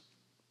 hills?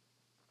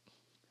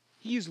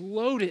 He is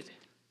loaded.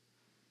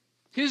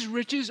 His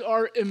riches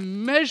are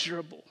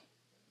immeasurable.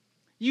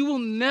 You will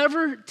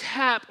never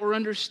tap or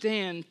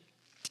understand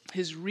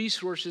his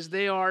resources.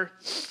 They are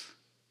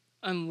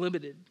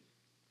unlimited.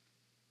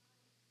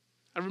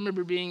 I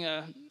remember being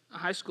a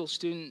high school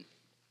student.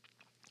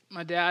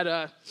 My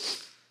dad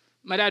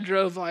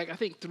drove I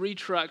think 3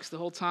 trucks the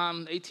whole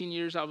time, 18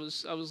 years I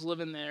was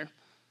living there.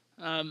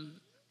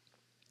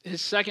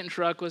 His second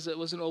truck was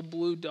an old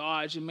blue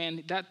Dodge, and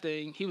man, that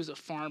thing, he was a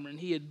farmer, and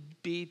he had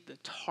beat the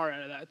tar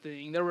out of that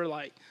thing. There were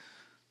like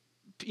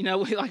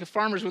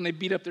farmers, when they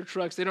beat up their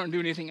trucks, they don't do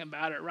anything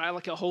about it, right?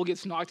 Like a hole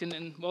gets knocked in,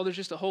 and well, there's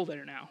just a hole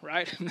there now,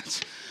 right?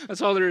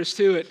 That's all there is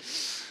to it.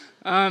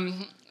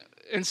 And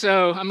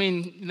so, I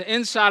mean, the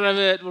inside of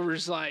it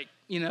was like,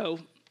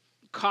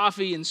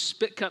 coffee and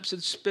spit cups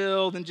had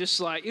spilled, and just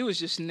like, it was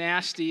just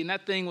nasty, and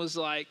that thing was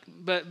like,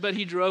 but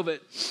he drove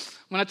it.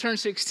 When I turned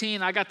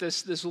 16, I got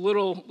this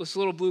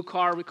little blue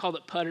car. We called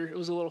it Putter. It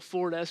was a little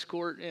Ford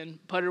Escort, and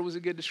Putter was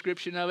a good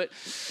description of it.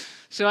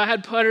 So I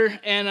had Putter,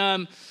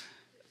 and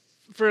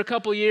for a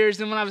couple years.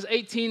 Then when I was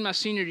 18, my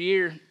senior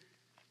year,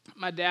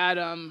 my dad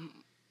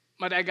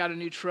got a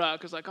new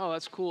truck. I was like, oh,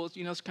 that's cool.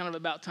 It's kind of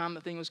about time.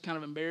 The thing was kind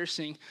of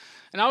embarrassing.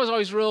 And I was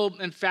always real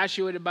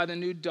infatuated by the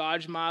new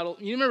Dodge model.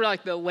 You remember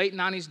like the late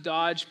 90s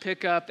Dodge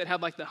pickup that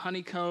had like the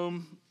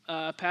honeycomb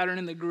pattern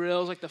in the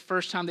grills? Like the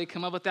first time they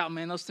come up with that,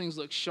 man, those things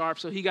look sharp.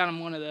 So he got him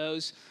one of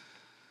those.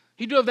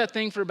 He drove that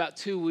thing for about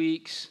 2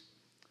 weeks,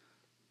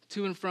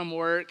 to and from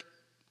work.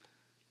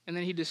 And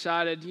then he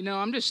decided, I'm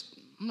going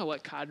to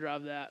let Kai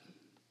drive that.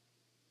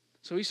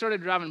 So he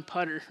started driving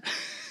Putter,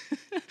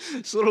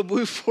 this little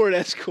blue Ford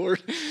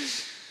Escort,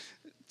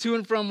 to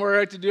and from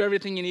work to do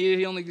everything he needed.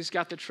 He only just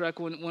got the truck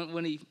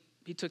when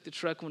he took the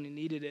truck when he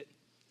needed it.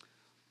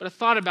 But I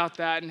thought about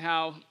that and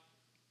how,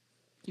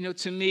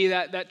 to me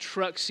that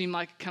truck seemed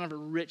like kind of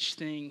a rich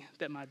thing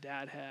that my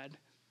dad had.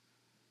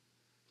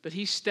 But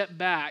he stepped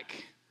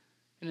back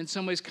and in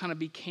some ways kind of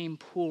became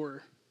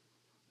poor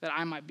that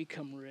I might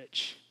become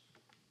rich.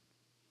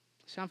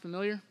 Sound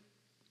familiar?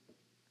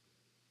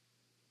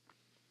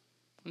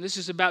 And this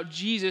is about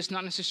Jesus,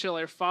 not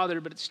necessarily our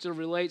Father, but it still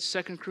relates.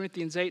 2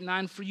 Corinthians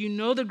 8:9, for you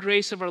know the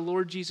grace of our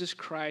Lord Jesus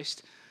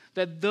Christ,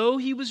 that though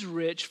he was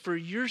rich, for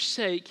your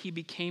sake he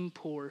became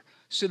poor,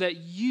 so that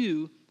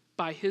you,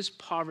 by his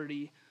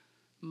poverty,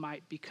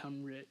 might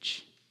become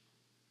rich.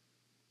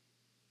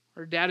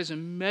 Our dad is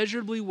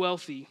immeasurably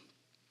wealthy,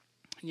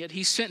 and yet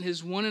he sent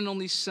his one and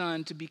only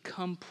Son to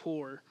become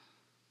poor,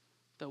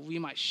 that we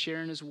might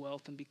share in his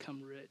wealth and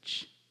become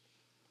rich.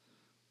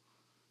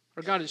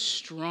 Our God is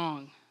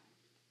strong.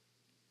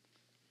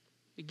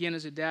 Again,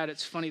 as a dad,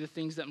 it's funny the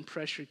things that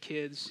impress your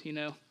kids,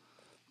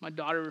 My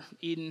daughter,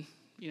 Eden,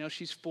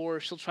 she's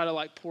 4. She'll try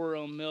to pour her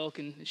own milk,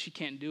 and she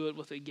can't do it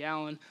with a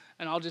gallon.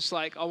 And I'll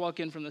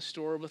walk in from the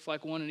store with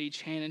one in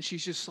each hand, and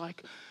she's just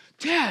like,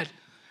 Dad,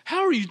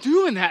 how are you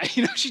doing that?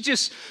 She's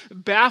just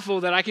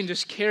baffled that I can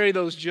just carry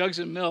those jugs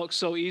of milk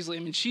so easily.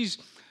 I mean, she's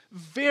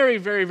very,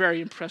 very,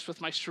 very impressed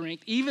with my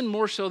strength, even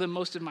more so than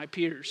most of my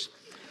peers.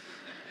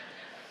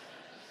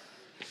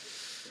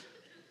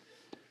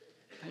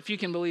 If you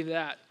can believe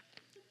that.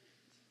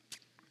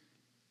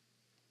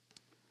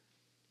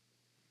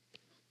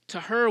 To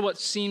her, what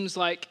seems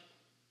like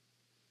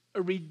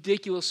a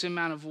ridiculous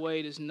amount of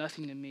weight is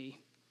nothing to me.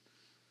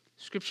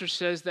 Scripture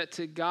says that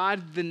to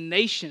God, the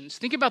nations,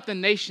 think about the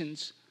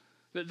nations,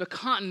 the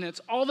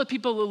continents, all the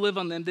people that live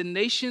on them, the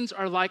nations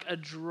are like a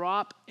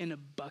drop in a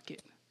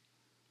bucket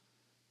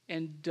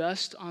and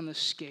dust on the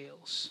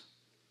scales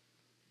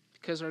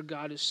because our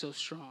God is so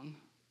strong.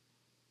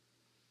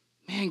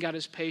 Man, God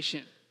is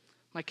patient.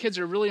 My kids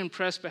are really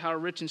impressed by how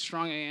rich and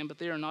strong I am, but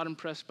they are not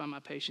impressed by my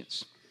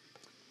patience.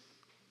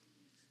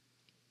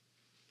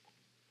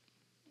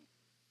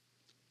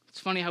 It's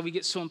funny how we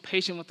get so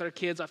impatient with our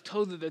kids. I've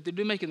told them that they've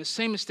been making the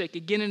same mistake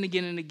again and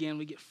again and again.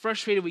 We get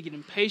frustrated, we get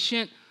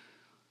impatient.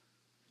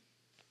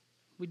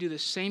 We do the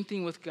same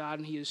thing with God,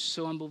 and he is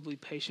so unbelievably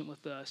patient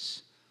with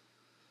us.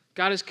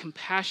 God is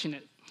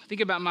compassionate. Think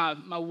about my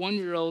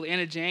 1-year-old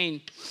Anna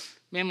Jane.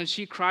 Man, when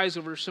she cries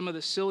over some of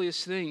the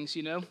silliest things,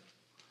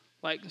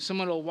 like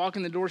someone will walk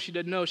in the door she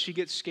doesn't know, she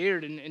gets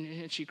scared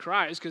and she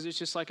cries because it's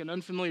just like an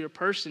unfamiliar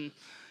person.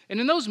 And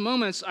in those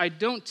moments, I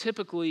don't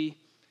typically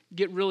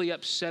get really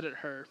upset at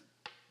her,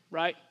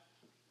 right?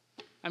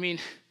 I mean,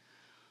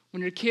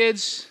 when your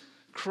kids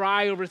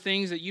cry over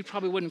things that you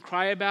probably wouldn't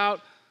cry about,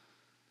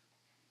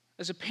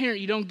 as a parent,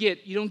 you don't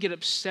get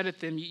upset at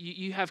them.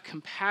 You have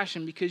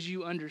compassion because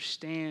you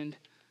understand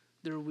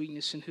their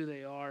weakness and who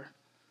they are.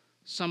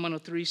 Psalm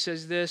 103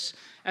 says this,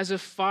 as a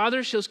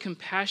father shows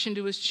compassion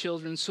to his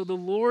children, so the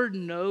Lord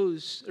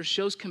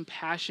shows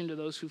compassion to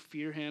those who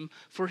fear him.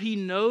 For he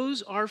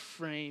knows our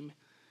frame.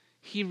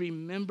 He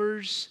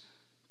remembers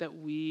that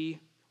we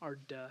are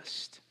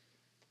dust.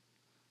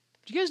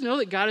 Do you guys know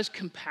that God is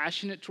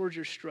compassionate towards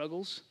your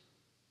struggles?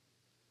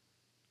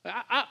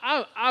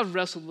 I've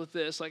wrestled with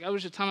this. Like, I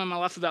was at a time in my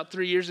life about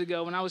 3 years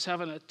ago when I was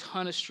having a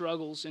ton of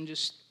struggles and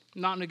just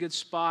not in a good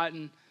spot.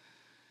 And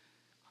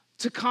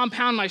to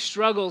compound my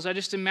struggles, I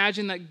just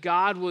imagined that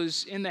God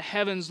was in the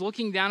heavens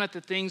looking down at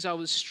the things I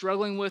was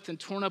struggling with and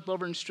torn up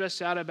over and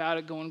stressed out about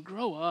it, going,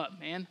 grow up,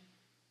 man.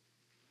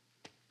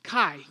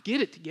 Kai,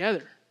 get it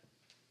together.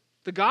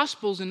 The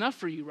gospel's enough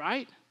for you,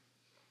 right?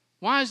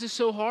 Why is this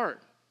so hard?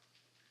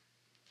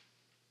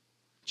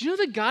 Do you know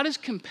that God is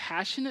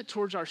compassionate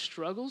towards our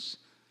struggles?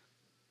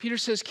 Peter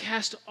says,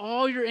 cast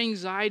all your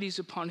anxieties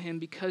upon him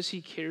because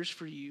he cares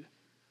for you.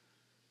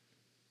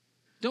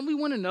 Don't we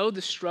want to know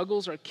the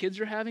struggles our kids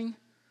are having?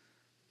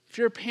 If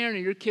you're a parent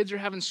and your kids are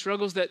having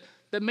struggles that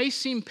may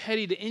seem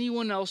petty to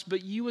anyone else,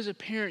 but you as a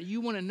parent,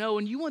 you want to know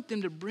and you want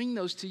them to bring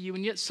those to you.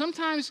 And yet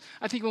sometimes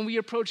I think when we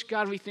approach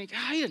God, we think,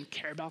 he doesn't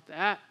care about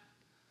that.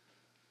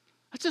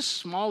 That's a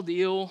small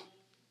deal.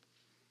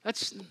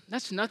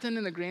 That's nothing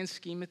in the grand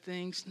scheme of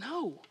things.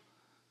 No.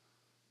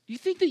 You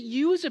think that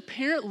you as a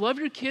parent love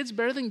your kids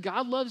better than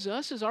God loves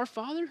us as our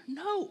Father?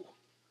 No.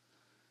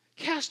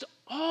 Cast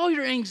all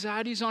your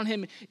anxieties on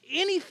him.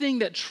 Anything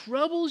that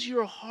troubles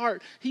your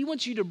heart, he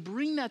wants you to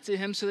bring that to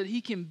him so that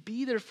he can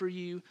be there for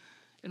you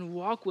and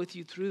walk with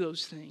you through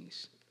those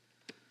things.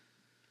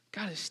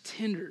 God is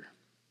tender.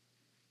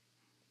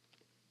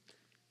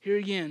 Here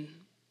again,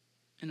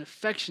 an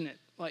affectionate,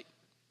 like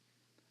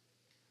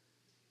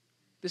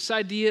this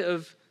idea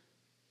of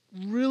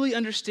really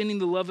understanding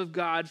the love of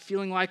God,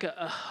 feeling like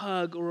a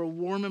hug or a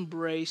warm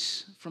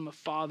embrace from a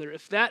father.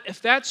 If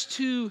that's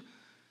too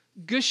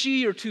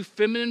gushy or too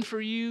feminine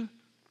for you,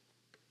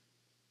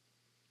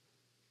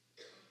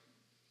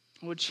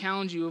 I would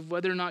challenge you of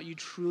whether or not you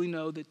truly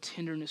know the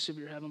tenderness of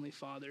your Heavenly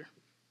Father.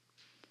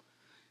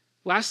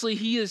 Lastly,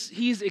 he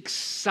is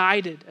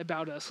excited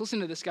about us. Listen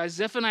to this, guys.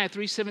 Zephaniah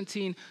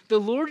 3:17. The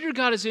Lord your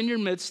God is in your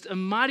midst, a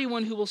mighty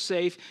one who will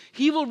save.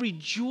 He will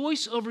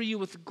rejoice over you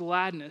with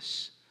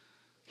gladness.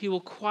 He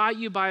will quiet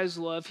you by his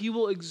love. He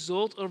will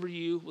exult over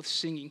you with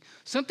singing.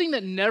 Something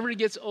that never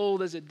gets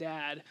old as a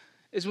dad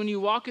is when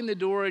you walk in the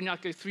door and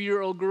like a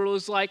 3-year-old girl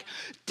is like,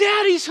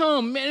 Daddy's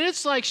home. Man,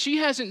 it's like she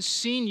hasn't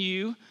seen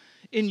you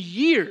in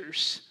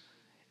years.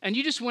 And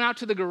you just went out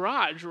to the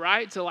garage,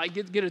 right, to like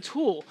get a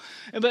tool.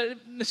 But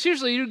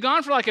seriously, you're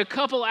gone for like a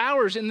couple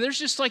hours, and there's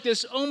just like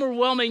this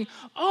overwhelming,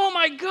 oh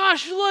my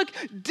gosh, look,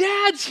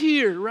 Dad's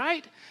here,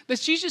 right? That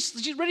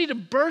she's ready to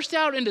burst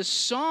out into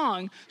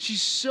song.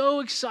 She's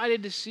so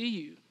excited to see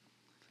you.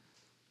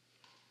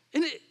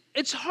 And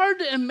it's hard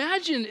to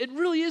imagine. It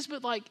really is,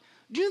 but like,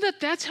 do you know that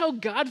that's how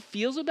God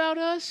feels about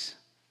us?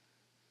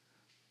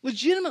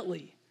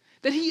 Legitimately.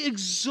 That he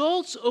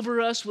exults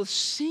over us with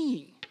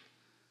singing.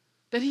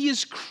 That he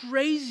is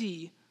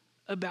crazy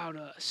about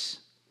us.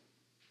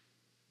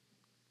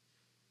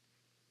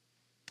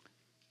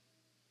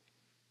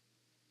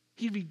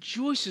 He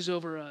rejoices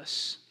over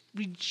us,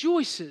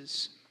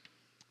 rejoices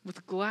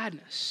with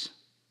gladness.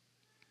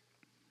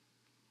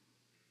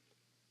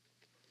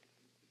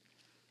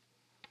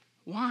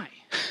 Why?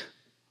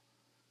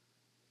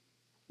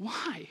 Why?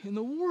 why in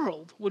the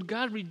world would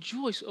God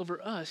rejoice over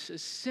us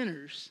as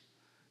sinners,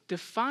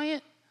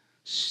 defiant,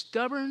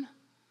 stubborn,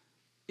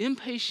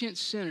 impatient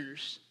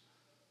sinners?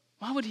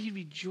 Why would he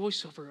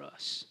rejoice over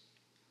us?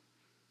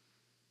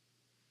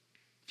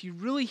 If you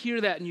really hear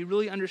that and you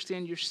really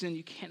understand your sin,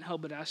 you can't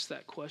help but ask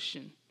that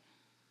question.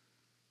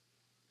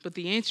 But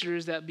the answer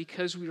is that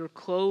because we are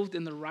clothed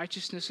in the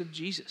righteousness of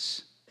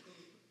Jesus.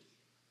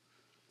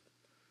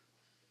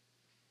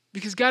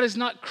 Because God is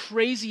not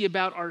crazy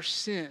about our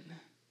sin.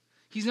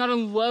 He's not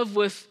in love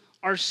with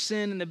our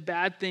sin and the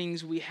bad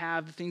things we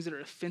have, the things that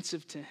are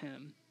offensive to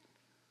him.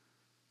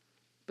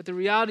 But the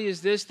reality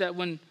is this, that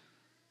when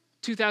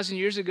 2,000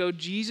 years ago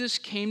Jesus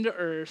came to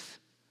earth,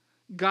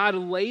 God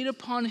laid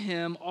upon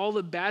him all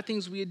the bad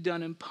things we had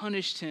done and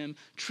punished him,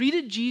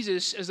 treated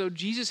Jesus as though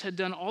Jesus had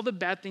done all the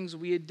bad things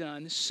we had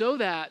done, so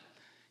that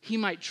he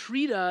might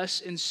treat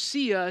us and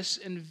see us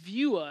and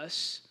view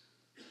us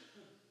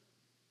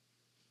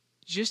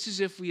just as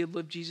if we had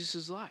lived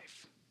Jesus'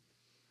 life.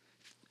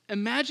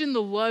 Imagine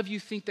the love you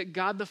think that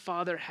God the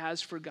Father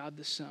has for God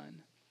the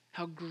Son.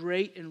 How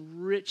great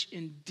and rich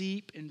and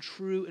deep and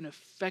true and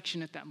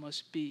affectionate that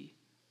must be.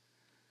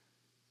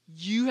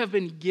 You have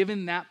been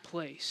given that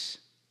place.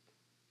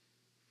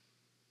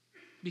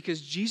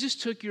 Because Jesus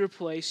took your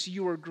place,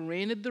 you are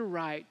granted the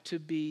right to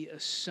be a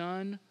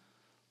son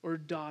or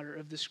daughter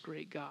of this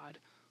great God,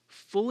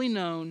 fully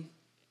known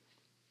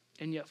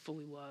and yet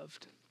fully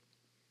loved.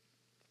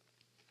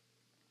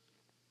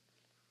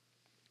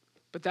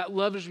 But that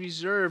love is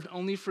reserved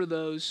only for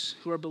those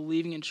who are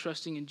believing and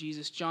trusting in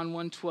Jesus. John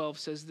 1:12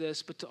 says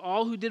this, "But to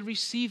all who did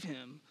receive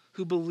him,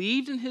 who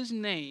believed in his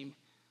name,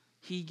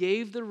 he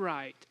gave the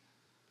right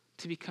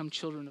to become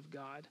children of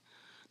God."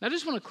 And I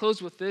just want to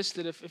close with this,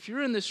 that if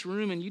you're in this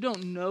room and you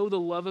don't know the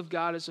love of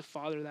God as a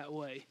father that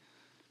way,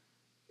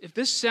 if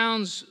this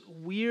sounds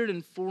weird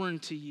and foreign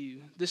to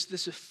you,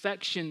 this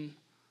affection,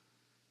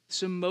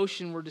 this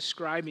emotion we're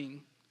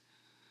describing,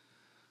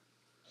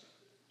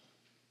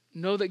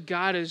 know that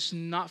God is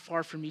not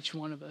far from each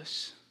one of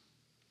us.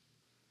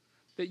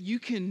 That you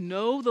can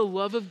know the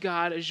love of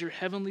God as your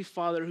heavenly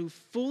Father who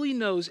fully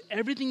knows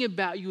everything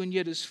about you and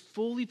yet is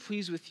fully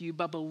pleased with you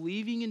by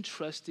believing and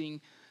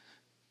trusting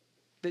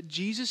that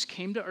Jesus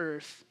came to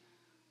earth,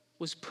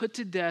 was put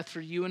to death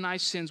for you and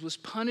I's sins, was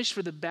punished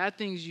for the bad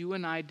things you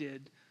and I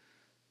did,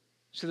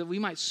 so that we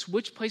might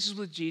switch places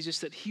with Jesus,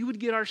 that he would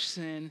get our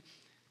sin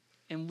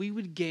and we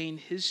would gain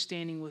his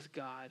standing with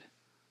God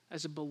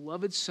as a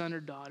beloved son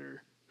or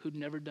daughter who'd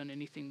never done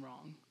anything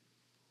wrong.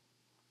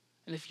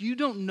 And if you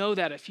don't know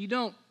that, if you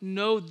don't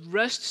know,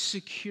 rest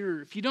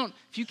secure, if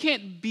you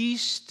can't be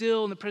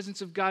still in the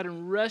presence of God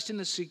and rest in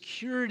the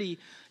security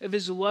of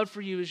his love for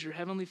you as your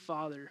heavenly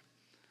Father,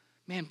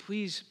 man,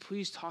 please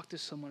talk to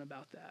someone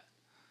about that.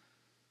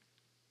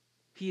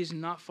 He is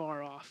not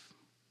far off.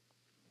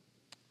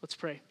 Let's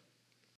pray.